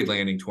avoid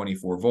landing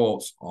 24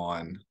 volts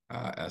on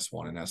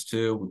S1 and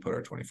S2. We put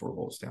our 24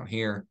 volts down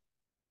here,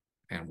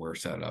 and we're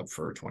set up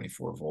for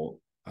 24-volt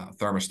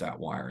thermostat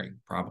wiring,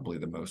 probably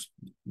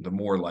the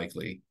more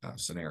likely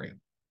scenario.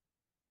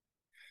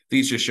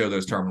 These just show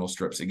those terminal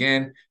strips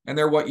again, and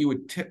they're what you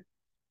would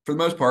for the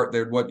most part,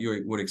 they're what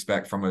you would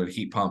expect from a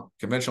heat pump,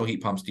 conventional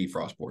heat pumps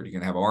defrost board. You're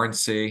going to have R and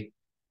C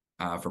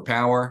for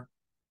power.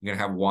 You're going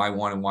to have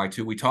Y1 and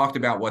Y2. We talked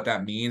about what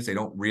that means. They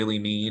don't really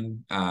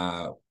mean,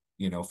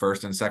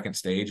 first and second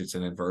stage. It's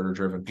an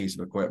inverter-driven piece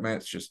of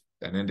equipment. It's just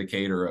an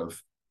indicator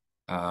of,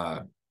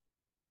 how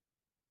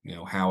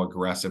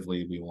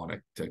aggressively we want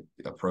to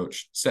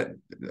approach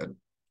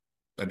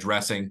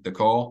addressing the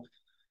call.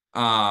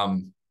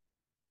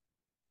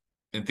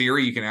 In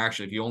theory, you can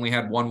actually, if you only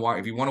had 1 wire,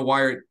 if you want to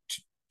wire it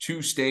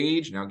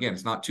 2-stage, now again,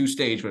 it's not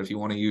 2-stage, but if you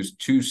want to use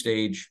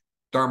 2-stage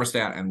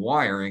thermostat and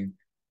wiring,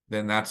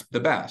 then that's the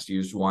best.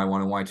 Use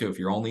Y1 and Y2. If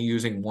you're only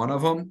using one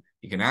of them,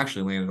 you can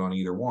actually land it on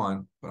either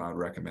one, but I'd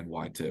recommend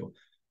Y2.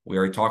 We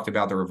already talked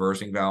about the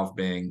reversing valve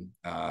being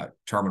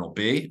terminal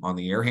B on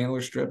the air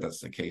handler strip. That's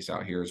the case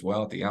out here as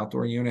well at the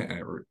outdoor unit, and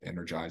it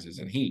energizes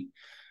in heat.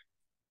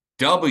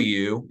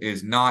 W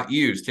is not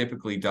used.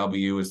 Typically,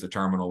 W is the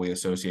terminal we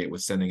associate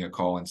with sending a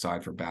call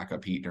inside for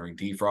backup heat during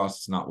defrost.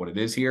 It's not what it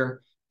is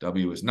here.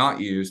 W is not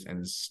used, and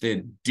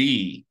instead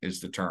D is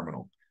the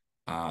terminal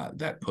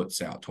that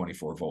puts out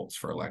 24 volts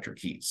for electric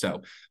heat.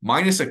 So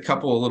minus a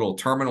couple of little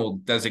terminal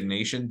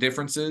designation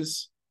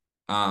differences,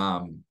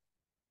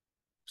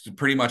 it's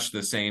pretty much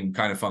the same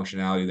kind of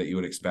functionality that you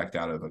would expect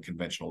out of a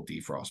conventional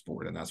defrost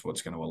board, and that's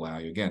what's going to allow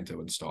you, again,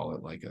 to install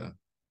it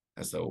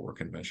as though it were a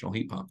conventional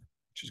heat pump,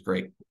 which is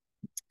great.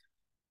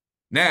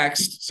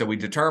 Next, so we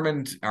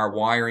determined our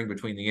wiring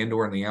between the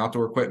indoor and the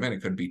outdoor equipment.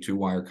 It could be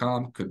 2-wire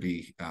comm, could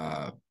be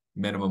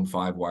minimum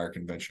 5-wire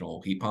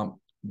conventional heat pump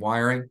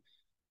wiring.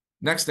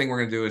 Next thing we're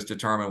going to do is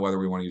determine whether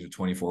we want to use a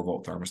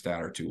 24-volt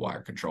thermostat or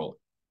 2-wire controller.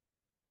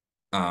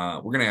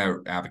 We're going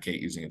to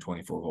advocate using a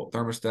 24-volt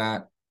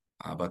thermostat,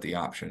 but the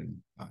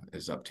option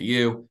is up to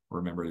you.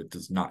 Remember, it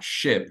does not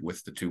ship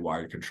with the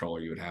 2-wire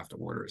controller. You would have to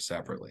order it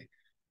separately.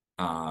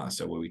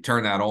 So when we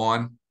turn that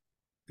on,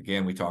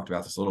 again, we talked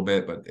about this a little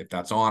bit, but if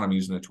that's on, I'm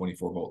using a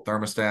 24-volt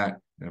thermostat,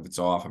 and if it's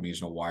off, I'm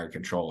using a wire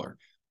controller.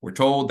 We're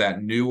told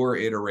that newer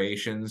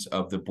iterations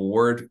of the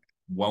board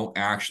won't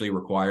actually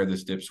require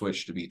this dip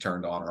switch to be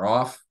turned on or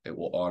off. It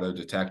will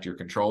auto-detect your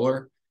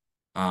controller.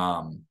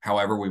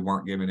 However, we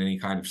weren't given any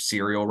kind of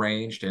serial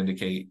range to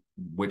indicate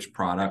which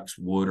products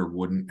would or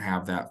wouldn't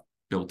have that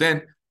built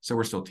in, so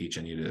we're still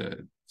teaching you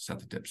to set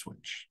the dip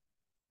switch.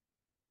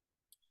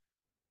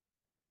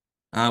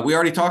 We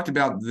already talked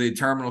about the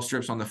terminal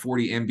strips on the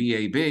 40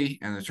 MBAB,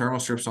 and the terminal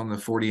strips on the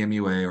 40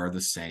 MUA are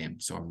the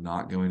same, so I'm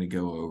not going to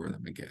go over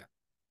them again.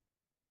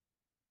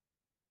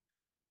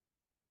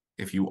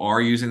 If you are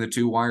using the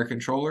 2-wire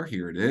controller,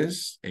 here it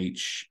is,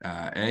 HA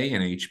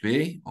and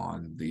HB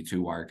on the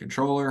 2-wire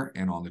controller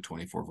and on the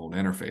 24-volt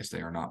interface.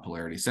 They are not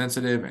polarity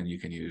sensitive, and you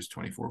can use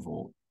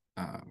 24-volt,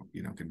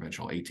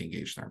 conventional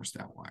 18-gauge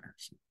thermostat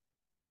wires.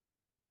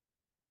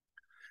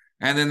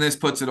 And then this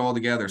puts it all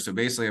together. So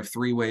basically I have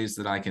 3 ways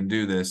that I can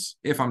do this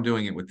if I'm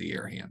doing it with the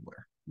air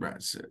handler,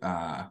 right? So,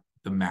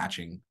 the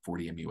matching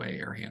 40 MUA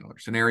air handler.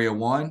 Scenario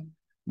 1, I'm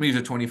gonna use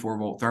a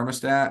 24-volt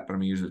thermostat, but I'm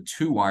gonna use a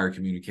 2-wire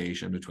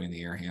communication between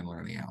the air handler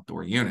and the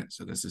outdoor unit.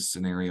 So this is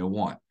scenario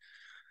 1.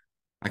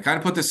 I kind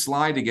of put this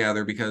slide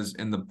together because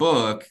in the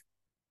book,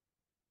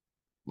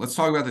 let's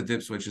talk about the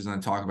dip switches and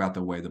then talk about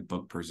the way the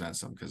book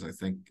presents them, because I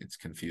think it's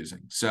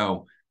confusing.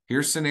 So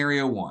here's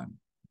scenario 1.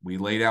 We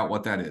laid out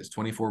what that is: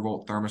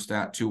 24-volt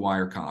thermostat,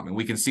 2-wire comm. And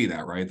we can see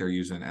that, right? They're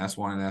using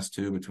S1 and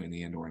S2 between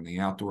the indoor and the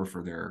outdoor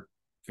for their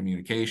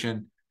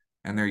communication.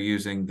 And they're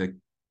using the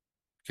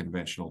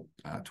conventional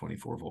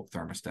 24-volt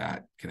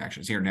thermostat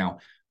connections here. Now,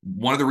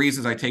 one of the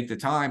reasons I take the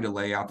time to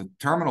lay out the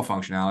terminal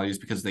functionality is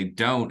because they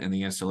don't in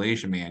the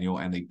installation manual,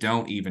 and they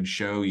don't even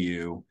show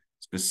you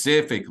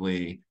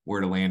specifically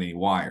where to land any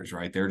wires,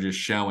 right? They're just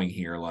showing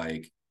here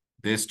like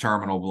this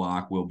terminal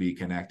block will be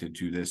connected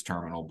to this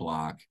terminal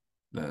block.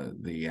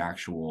 The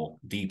actual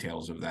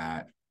details of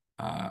that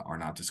are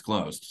not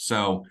disclosed.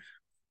 So,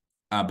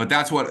 but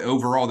that's what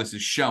overall this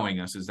is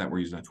showing us, is that we're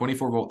using a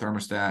 24-volt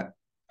thermostat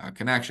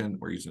connection.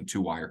 We're using a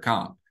 2-wire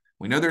comm.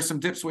 We know there's some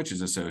dip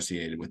switches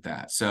associated with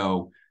that.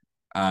 So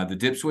the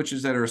dip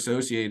switches that are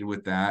associated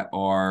with that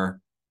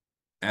are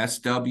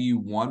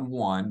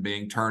SW11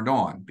 being turned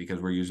on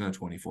because we're using a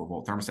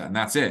 24-volt thermostat, and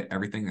that's it.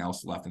 Everything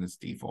else left in its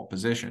default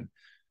position.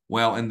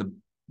 Well,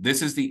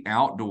 this is the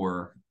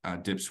outdoor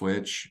dip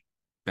switch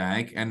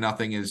bank, and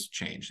nothing is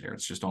changed there.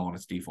 It's just all in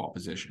its default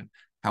position.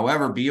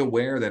 However, be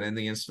aware that in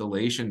the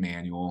installation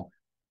manual,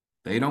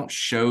 they don't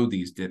show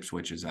these dip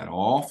switches at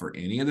all for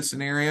any of the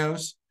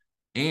scenarios.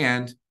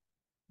 And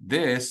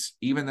this,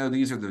 even though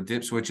these are the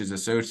dip switches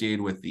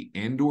associated with the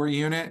indoor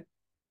unit,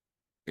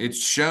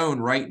 it's shown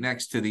right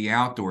next to the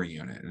outdoor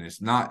unit. And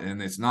it's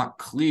not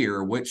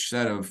clear which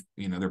set of,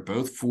 they're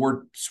both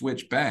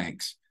 4-switch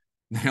banks.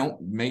 They don't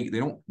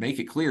make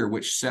it clear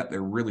which set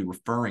they're really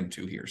referring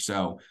to here.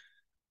 So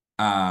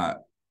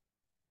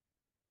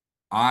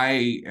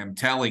I am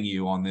telling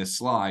you on this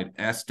slide,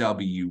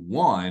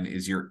 SW1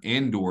 is your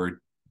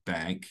indoor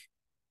bank.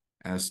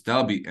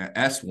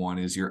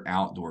 S1 is your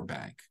outdoor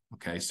bank.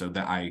 Okay, so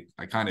that I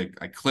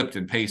clipped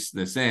and pasted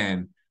this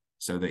in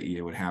so that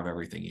you would have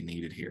everything you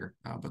needed here.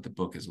 But the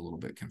book is a little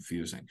bit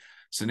confusing.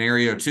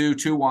 Scenario 2,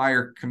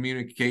 2-wire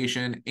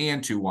communication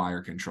and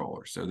 2-wire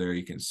controller. So there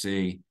you can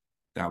see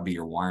that would be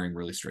your wiring,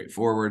 really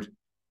straightforward.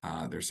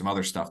 There's some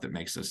other stuff that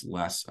makes this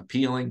less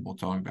appealing. We'll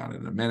talk about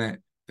it in a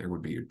minute. There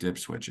would be your dip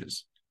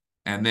switches.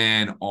 And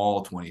then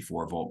all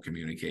 24-volt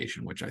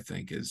communication, which I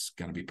think is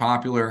going to be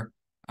popular.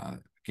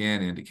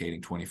 Again,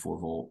 indicating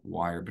 24-volt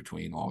wire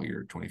between all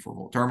your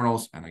 24-volt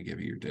terminals, and I give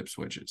you your dip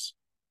switches.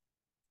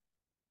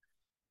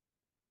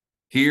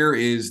 Here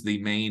is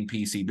the main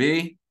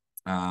PCB.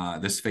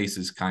 This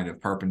faces kind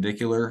of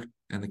perpendicular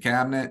in the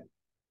cabinet,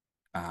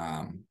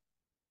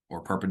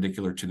 or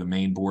perpendicular to the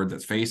main board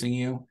that's facing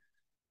you.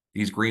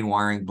 These green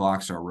wiring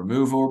blocks are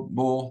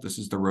removable. This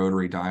is the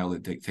rotary dial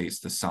that dictates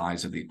the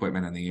size of the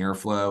equipment and the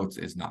airflow.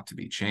 It's not to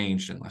be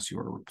changed unless you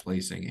are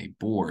replacing a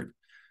board.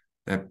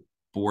 That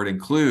board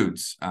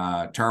includes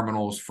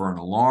terminals for an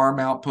alarm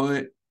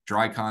output,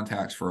 dry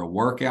contacts for a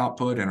work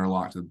output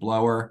interlocked to the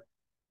blower,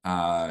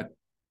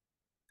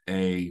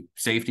 a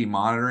safety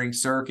monitoring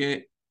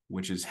circuit,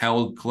 which is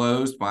held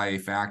closed by a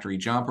factory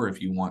jumper.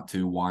 If you want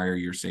to wire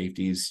your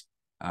safeties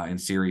in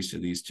series to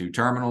these 2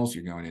 terminals,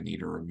 you're going to need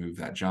to remove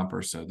that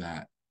jumper so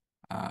that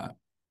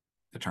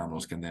the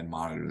terminals can then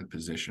monitor the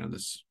position of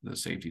the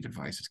safety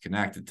devices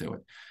connected to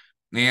it.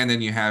 And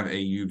then you have a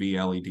UV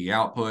LED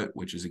output,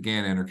 which is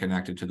again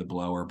interconnected to the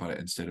blower, but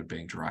instead of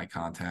being dry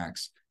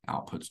contacts,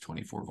 outputs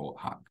 24-volt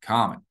hot and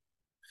common.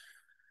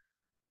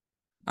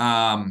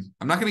 I'm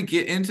not going to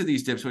get into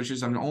these dip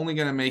switches. I'm only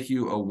going to make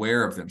you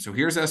aware of them. So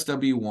here's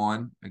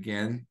SW1.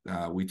 Again,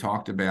 we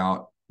talked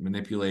about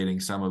manipulating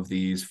some of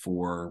these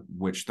for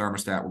which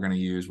thermostat we're going to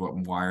use, what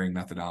wiring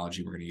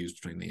methodology we're going to use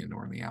between the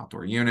indoor and the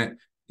outdoor unit.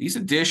 These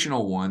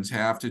additional ones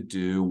have to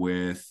do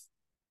with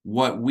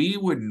what we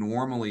would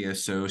normally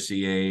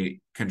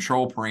associate,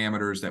 control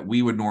parameters that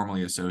we would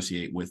normally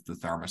associate with the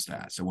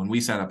thermostat. So when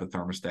we set up a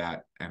thermostat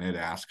and it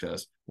asks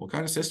us, what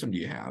kind of system do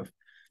you have?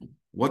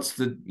 What's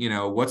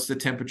the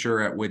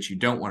temperature at which you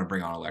don't want to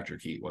bring on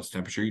electric heat? What's the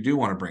temperature you do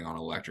want to bring on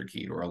electric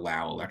heat or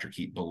allow electric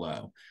heat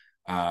below?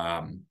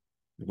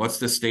 What's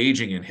the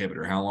staging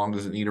inhibitor? How long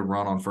does it need to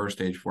run on first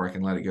stage before I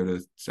can let it go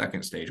to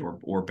second stage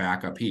or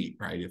backup heat,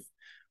 right?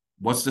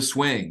 What's the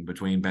swing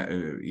between,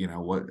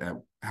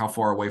 how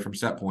far away from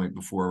set point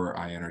before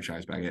I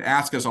energize back? It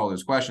asks us all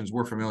those questions.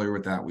 We're familiar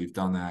with that. We've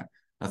done that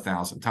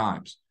 1,000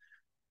 times.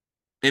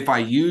 If I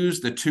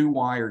use the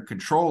 2-wired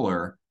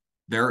controller,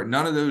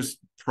 none of those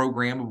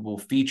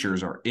programmable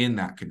features are in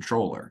that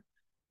controller.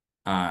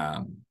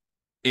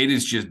 It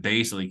is just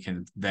basically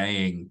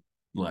conveying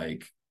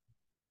like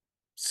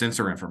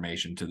sensor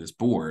information to this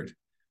board.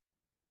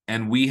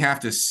 And we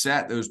have to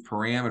set those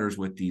parameters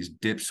with these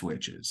dip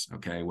switches,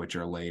 okay, which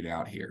are laid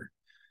out here.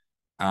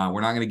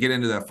 We're not going to get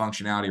into that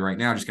functionality right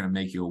now, just going to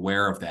make you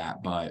aware of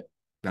that. But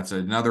That's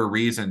another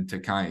reason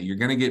to you're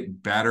going to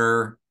get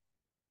better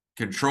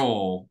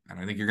control. And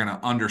I think you're going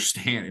to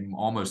understand, and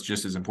almost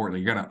just as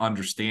importantly, you're going to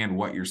understand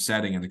what you're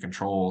setting in the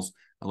controls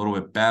a little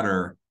bit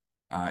better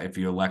if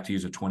you elect to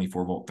use a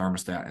 24-volt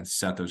thermostat and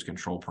set those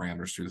control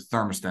parameters through the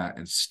thermostat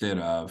instead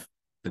of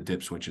the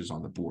dip switches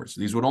on the board. So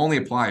these would only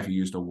apply if you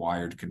used a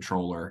wired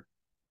controller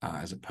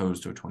as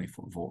opposed to a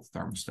 24-volt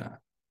thermostat.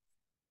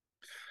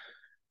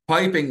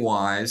 Piping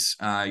wise,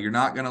 you're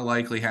not going to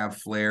likely have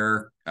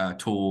flare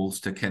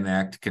tools to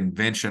connect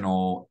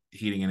conventional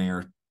heating and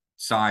air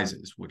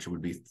sizes, which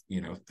would be,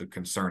 the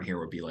concern here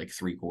would be like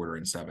 3/4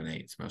 and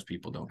 7/8. Most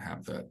people don't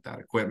have that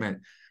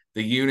equipment.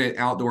 The unit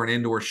outdoor and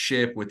indoor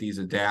ship with these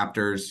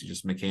adapters, you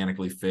just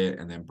mechanically fit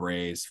and then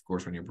braze. Of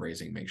course, when you're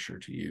brazing, make sure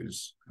to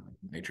use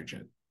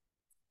nitrogen.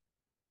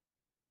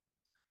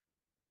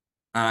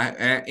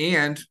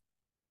 And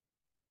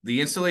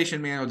the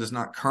installation manual does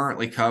not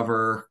currently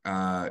cover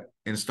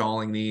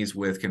installing these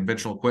with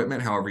conventional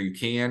equipment. However, you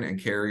can, and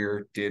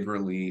Carrier did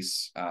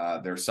release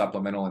their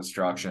supplemental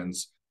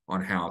instructions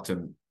on how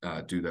to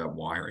do the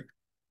wiring.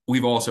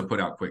 We've also put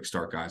out quick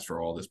start guides for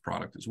all this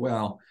product as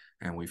well,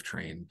 and we've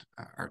trained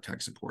our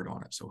tech support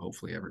on it. So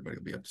hopefully everybody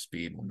will be up to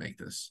speed. We'll make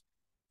this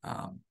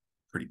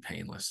pretty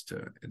painless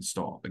to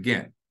install.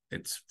 Again,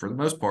 it's for the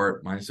most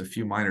part, minus a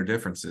few minor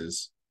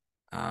differences,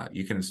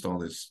 you can install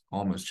this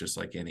almost just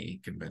like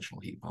any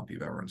conventional heat pump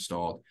you've ever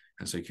installed.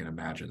 And so you can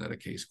imagine that a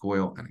case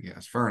coil and a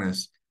gas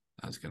furnace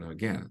is going to,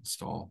 again,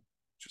 install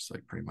just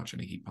like pretty much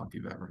any heat pump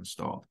you've ever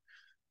installed.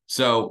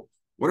 So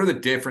what are the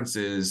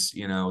differences?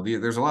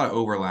 There's a lot of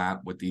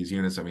overlap with these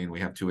units. I mean, we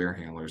have two air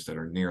handlers that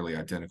are nearly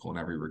identical in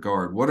every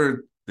regard. What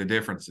are the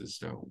differences,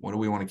 though? What do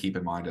we want to keep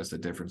in mind as the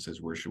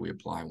differences? Where should we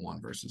apply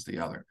one versus the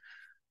other?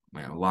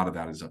 Man, a lot of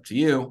that is up to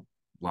you.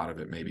 A lot of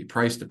it may be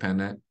price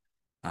dependent.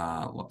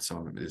 Some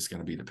of it is going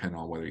to be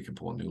dependent on whether you can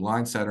pull a new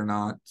line set or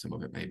not. Some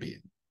of it may be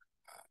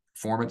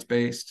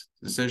performance-based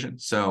decision.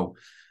 So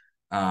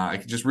I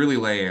can just really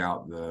lay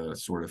out the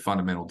sort of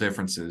fundamental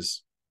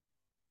differences,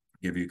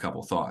 give you a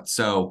couple thoughts.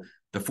 So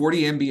the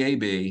 40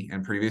 MBAB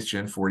and previous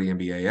gen 40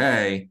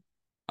 MBAA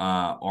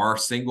are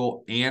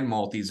single and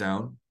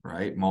multi-zone,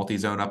 right?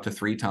 Multi-zone up to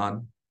 3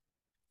 ton,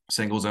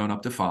 single zone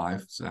up to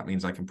 5. So that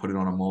means I can put it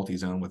on a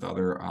multi-zone with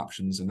other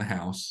options in the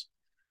house.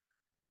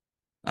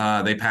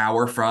 They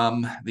power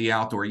from the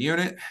outdoor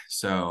unit,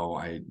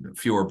 so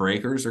fewer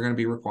breakers are going to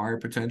be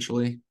required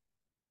potentially.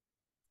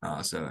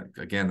 So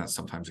again, that's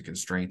sometimes a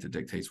constraint that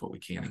dictates what we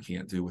can and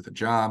can't do with a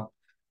job.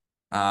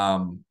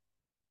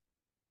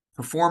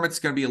 Performance is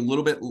going to be a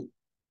little bit,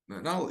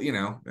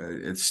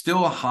 it's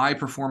still a high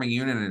performing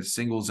unit in a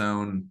single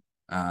zone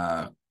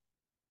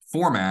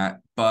format,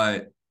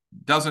 but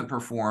doesn't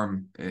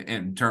perform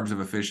in terms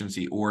of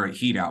efficiency or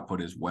heat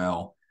output as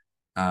well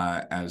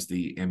as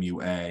the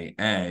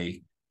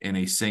MUAA in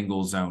a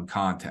single zone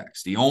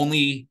context. The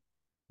only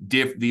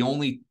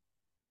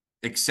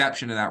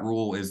exception to that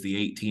rule is the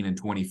 18 and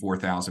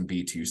 24,000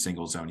 B2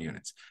 single zone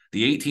units.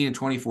 The 18 and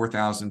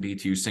 24,000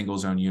 B2 single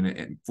zone unit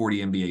at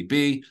 40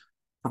 MBAB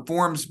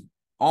performs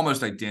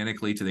almost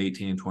identically to the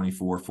 18 and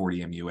 24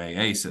 40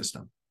 MUAA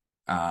system.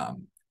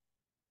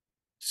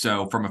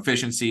 So from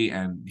efficiency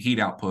and heat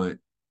output,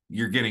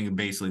 you're getting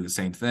basically the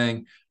same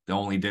thing. The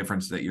only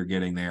difference that you're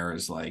getting there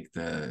is like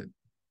the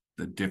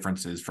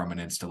differences from an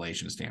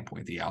installation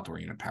standpoint. The outdoor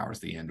unit powers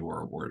the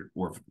indoor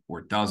or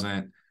it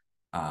doesn't.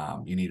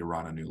 You need to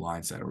run a new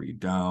line set or you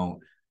don't,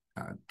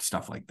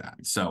 stuff like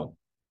that. So,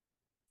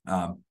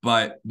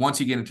 but once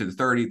you get into the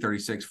 30,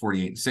 36,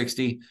 48, and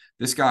 60,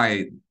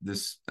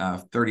 this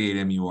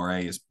 38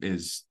 MURA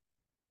is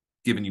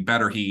giving you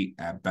better heat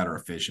at better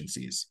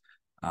efficiencies.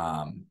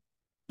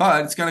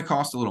 But it's going to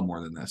cost a little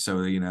more than this.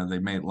 So, they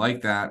may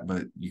like that,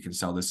 but you can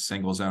sell this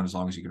single zone as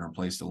long as you can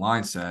replace the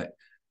line set,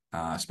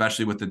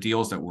 especially with the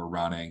deals that we're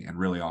running, and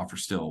really offer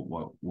still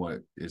what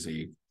is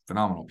a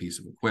phenomenal piece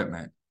of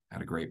equipment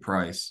at a great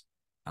price.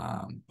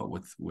 But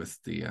with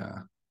the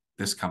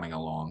this coming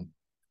along,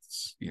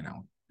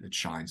 it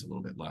shines a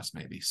little bit less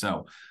maybe.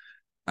 So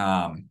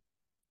some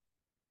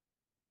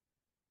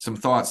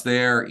thoughts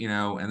there,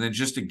 and then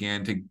just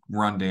again to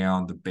run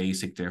down the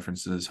basic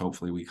differences.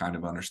 Hopefully we kind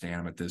of understand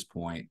them at this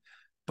point.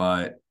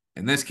 But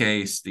in this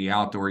case, the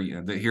outdoor,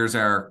 here's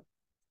our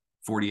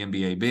 40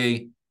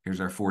 MBAB, here's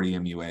our 40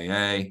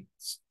 MUAA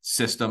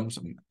systems.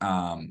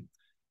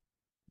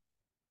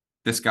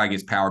 This guy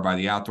gets powered by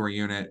the outdoor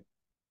unit,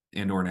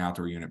 indoor and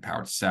outdoor unit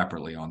powered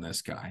separately on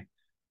this guy.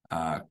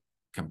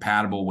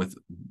 Compatible with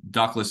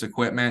ductless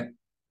equipment?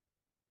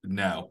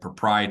 No.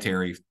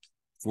 Proprietary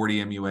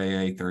 40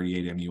 MUAA,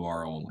 38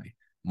 MUR only.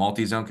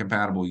 Multi-zone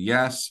compatible?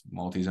 Yes.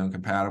 Multi-zone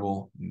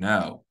compatible?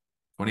 No.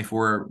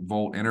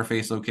 24-volt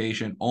interface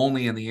location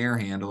only in the air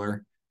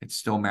handler. It's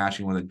still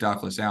matching with a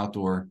ductless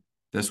outdoor.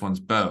 This one's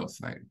both,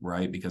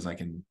 right? Because I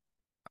can,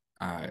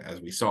 as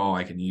we saw,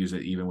 I can use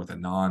it even with a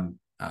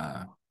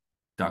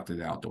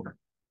non-ducted outdoor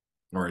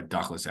or a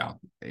ductless out.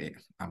 I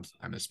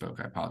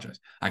misspoke. I apologize.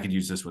 I could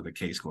use this with a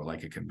case coil,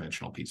 like a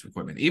conventional piece of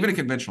equipment, even a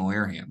conventional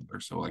air handler.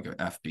 So like a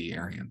FB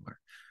air handler.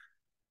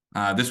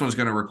 This one's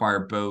going to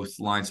require both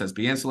line sets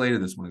be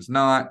insulated. This one is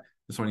not.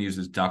 This one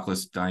uses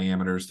ductless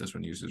diameters. This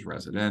one uses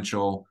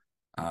residential.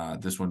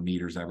 This one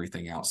meters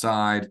everything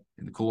outside.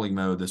 In the cooling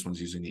mode, this one's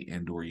using the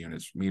indoor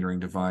units metering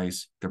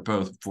device. They're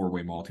both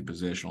four-way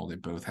multi-positional. They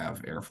both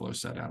have airflow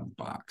set out of the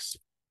box.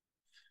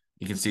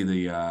 You can see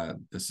the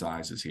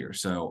sizes here.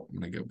 So I'm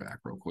going to go back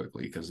real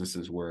quickly because this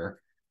is where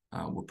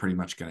we're pretty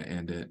much going to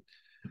end it.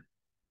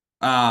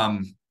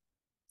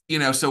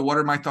 So what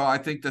are my thoughts?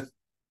 I think that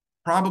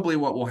probably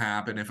what will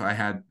happen if I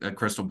had a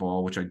crystal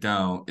ball, which I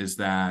don't, is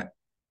that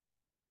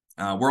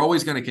we're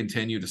always going to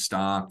continue to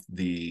stock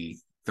the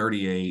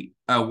 38.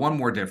 One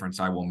more difference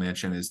I will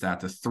mention is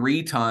that the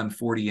 3-ton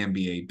 40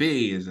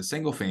 MBAB is a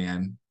single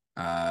fan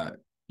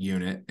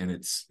unit, and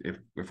it's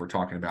if we're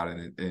talking about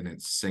it in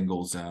its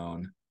single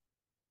zone.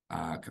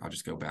 I'll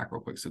just go back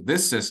real quick. So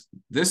this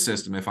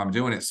system, if I'm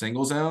doing it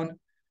single zone,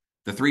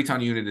 the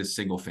 3-ton unit is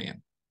single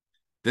fan.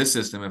 This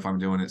system, if I'm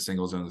doing it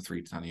single zone, the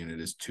 3-ton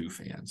unit is 2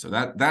 fans. So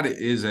that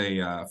is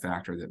a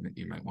factor that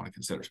you might want to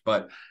consider.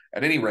 But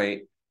at any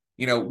rate,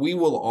 we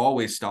will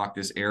always stock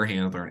this air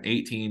handler in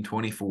 18,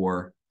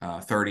 24,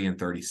 30, and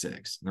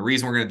 36. And the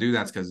reason we're going to do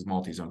that is because it's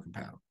multi-zone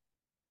compatible.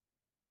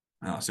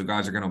 So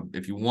guys are going to,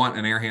 if you want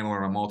an air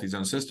handler on a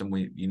multi-zone system,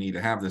 you need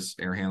to have this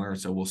air handler,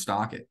 so we'll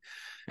stock it.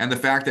 And the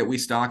fact that we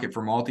stock it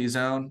for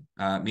multi-zone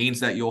means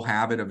that you'll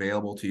have it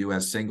available to you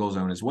as single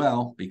zone as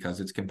well, because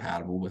it's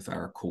compatible with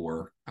our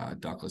core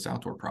ductless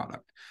outdoor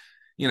product.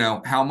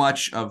 How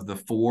much of the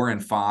 4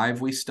 and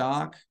 5 we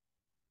stock?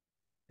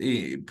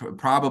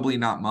 Probably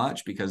not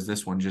much, because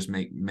this one just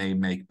may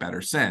make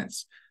better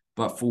sense.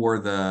 But for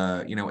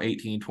the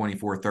 18,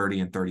 24, 30,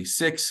 and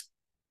 36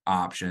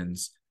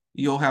 options,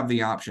 you'll have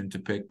the option to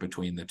pick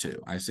between the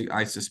two. I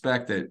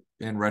suspect that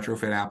in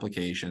retrofit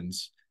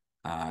applications,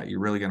 you're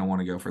really going to want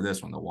to go for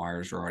this one. The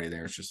wires are already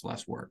there. It's just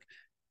less work.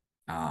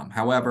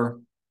 However,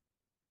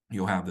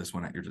 you'll have this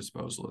one at your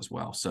disposal as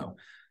well. So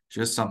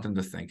just something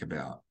to think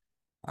about.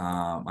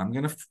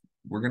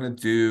 We're going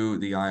to do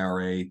the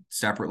IRA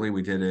separately.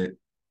 We did it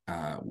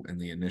in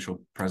the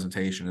initial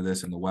presentation of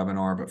this in the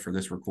webinar, but for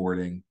this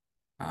recording,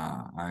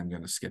 I'm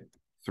going to skip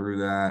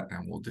through that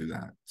and we'll do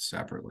that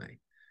separately.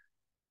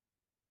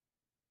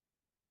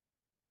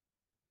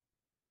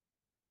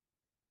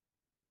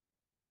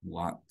 A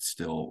lot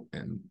still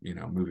and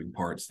moving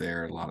parts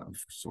there, a lot of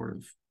sort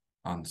of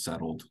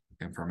unsettled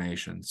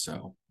information,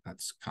 so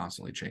that's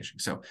constantly changing.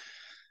 So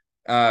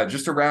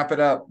just to wrap it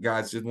up,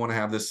 guys, did want to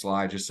have this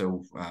slide just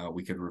so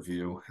we could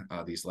review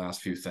these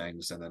last few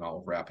things, and then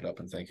I'll wrap it up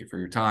and thank you for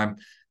your time.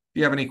 If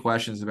you have any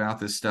questions about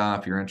this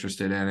stuff, you're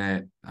interested in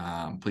it,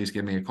 please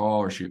give me a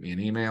call or shoot me an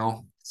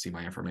email. See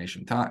my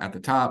information at the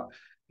top.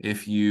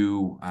 If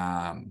you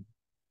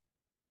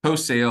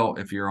post-sale,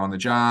 if you're on the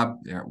job,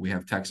 we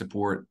have tech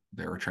support.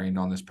 They're trained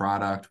on this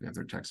product. We have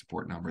their tech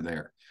support number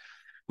there.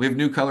 We have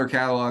new color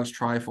catalogs,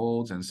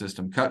 trifolds, and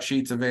system cut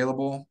sheets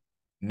available.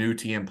 New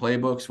TM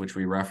playbooks, which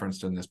we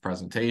referenced in this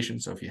presentation.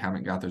 So if you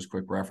haven't got those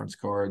quick reference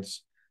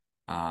cards,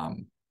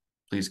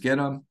 please get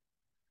them.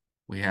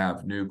 We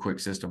have new quick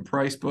system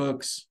price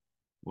books.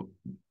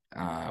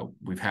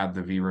 We've had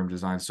the VRoom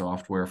design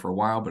software for a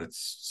while, but it's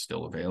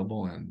still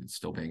available and it's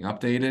still being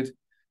updated.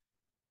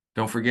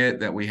 Don't forget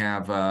that we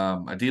have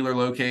a dealer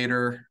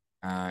locator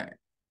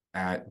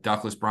at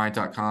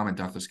ductlessbryant.com and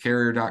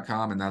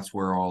ductlesscarrier.com, and that's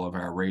where all of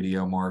our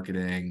radio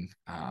marketing,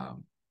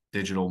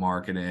 digital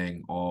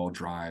marketing, all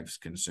drives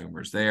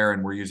consumers there.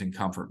 And we're using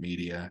Comfort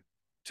Media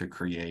to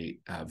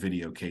create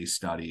video case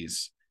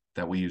studies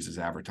that we use as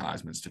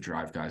advertisements to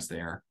drive guys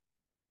there.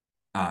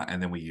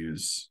 And then we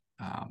use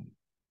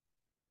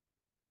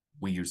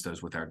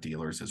those with our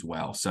dealers as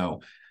well. So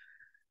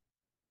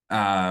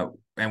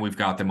and we've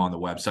got them on the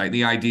website.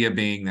 The idea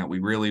being that we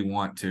really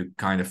want to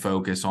kind of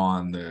focus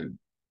on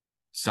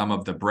some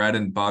of the bread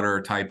and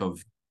butter type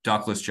of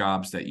ductless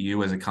jobs that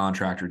you as a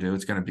contractor do.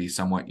 It's going to be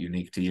somewhat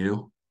unique to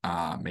you.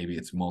 Maybe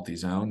it's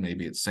multi-zone,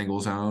 maybe it's single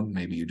zone,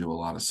 maybe you do a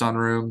lot of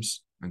sunrooms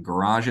and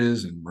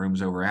garages and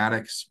rooms over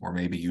attics, or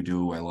maybe you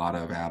do a lot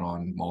of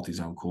add-on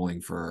multi-zone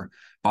cooling for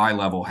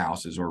bi-level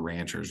houses or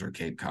ranchers or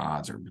Cape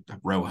Cods or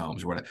row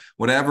homes or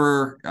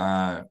whatever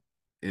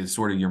is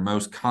sort of your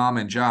most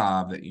common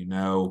job that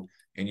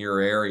in your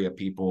area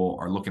people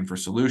are looking for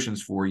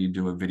solutions for. You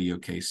do a video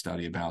case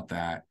study about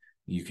that.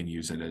 You can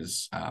use it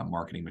as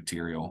marketing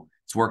material.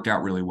 It's worked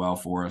out really well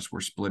for us.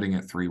 We're splitting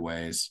it 3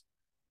 ways.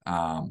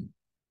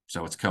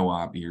 So it's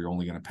co-op. You're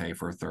only going to pay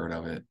for a third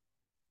of it.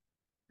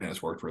 And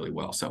it's worked really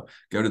well. So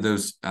go to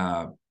those.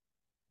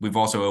 We've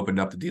also opened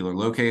up the dealer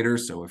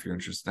locators. So if you're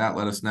interested in that,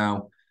 let us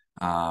know.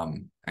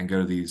 And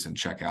go to these and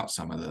check out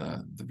some of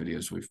the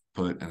videos we've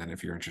put. And then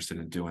if you're interested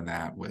in doing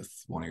that with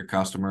one of your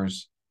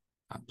customers,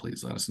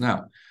 please let us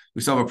know.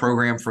 We still have a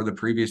program for the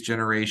previous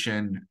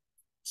generation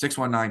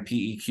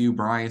 619 PEQ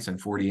Bryants and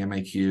 40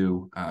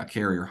 MAQ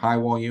carrier high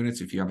wall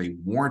units. If you have a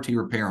warranty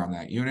repair on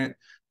that unit,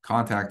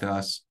 contact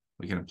us.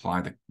 We can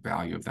apply the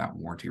value of that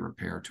warranty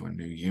repair to a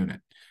new unit.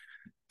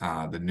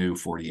 The new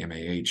 40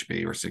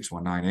 MAHB or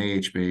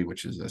 619 AHB,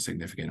 which is a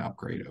significant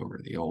upgrade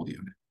over the old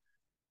unit.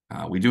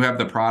 We do have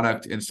the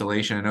product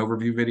installation and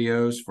overview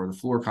videos for the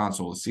floor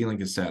console, the ceiling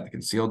cassette, the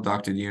concealed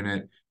ducted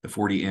unit, the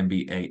 40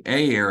 MBAA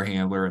air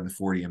handler, and the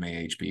 40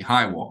 MAHB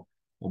high wall.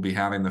 We'll be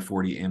having the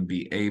 40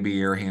 MBAB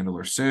air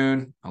handler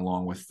soon,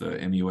 along with the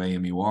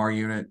MUA MUR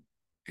unit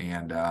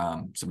and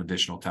some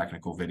additional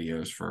technical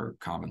videos for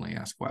commonly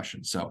asked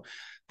questions. So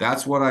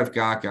that's what I've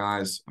got,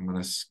 guys. I'm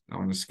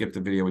gonna skip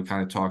the video. We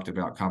kind of talked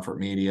about comfort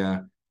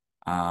media.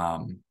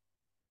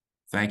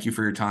 Thank you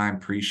for your time.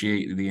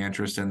 Appreciate the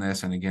interest in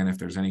this. And again, if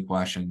there's any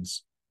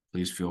questions,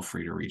 please feel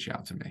free to reach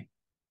out to me.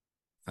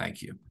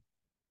 Thank you.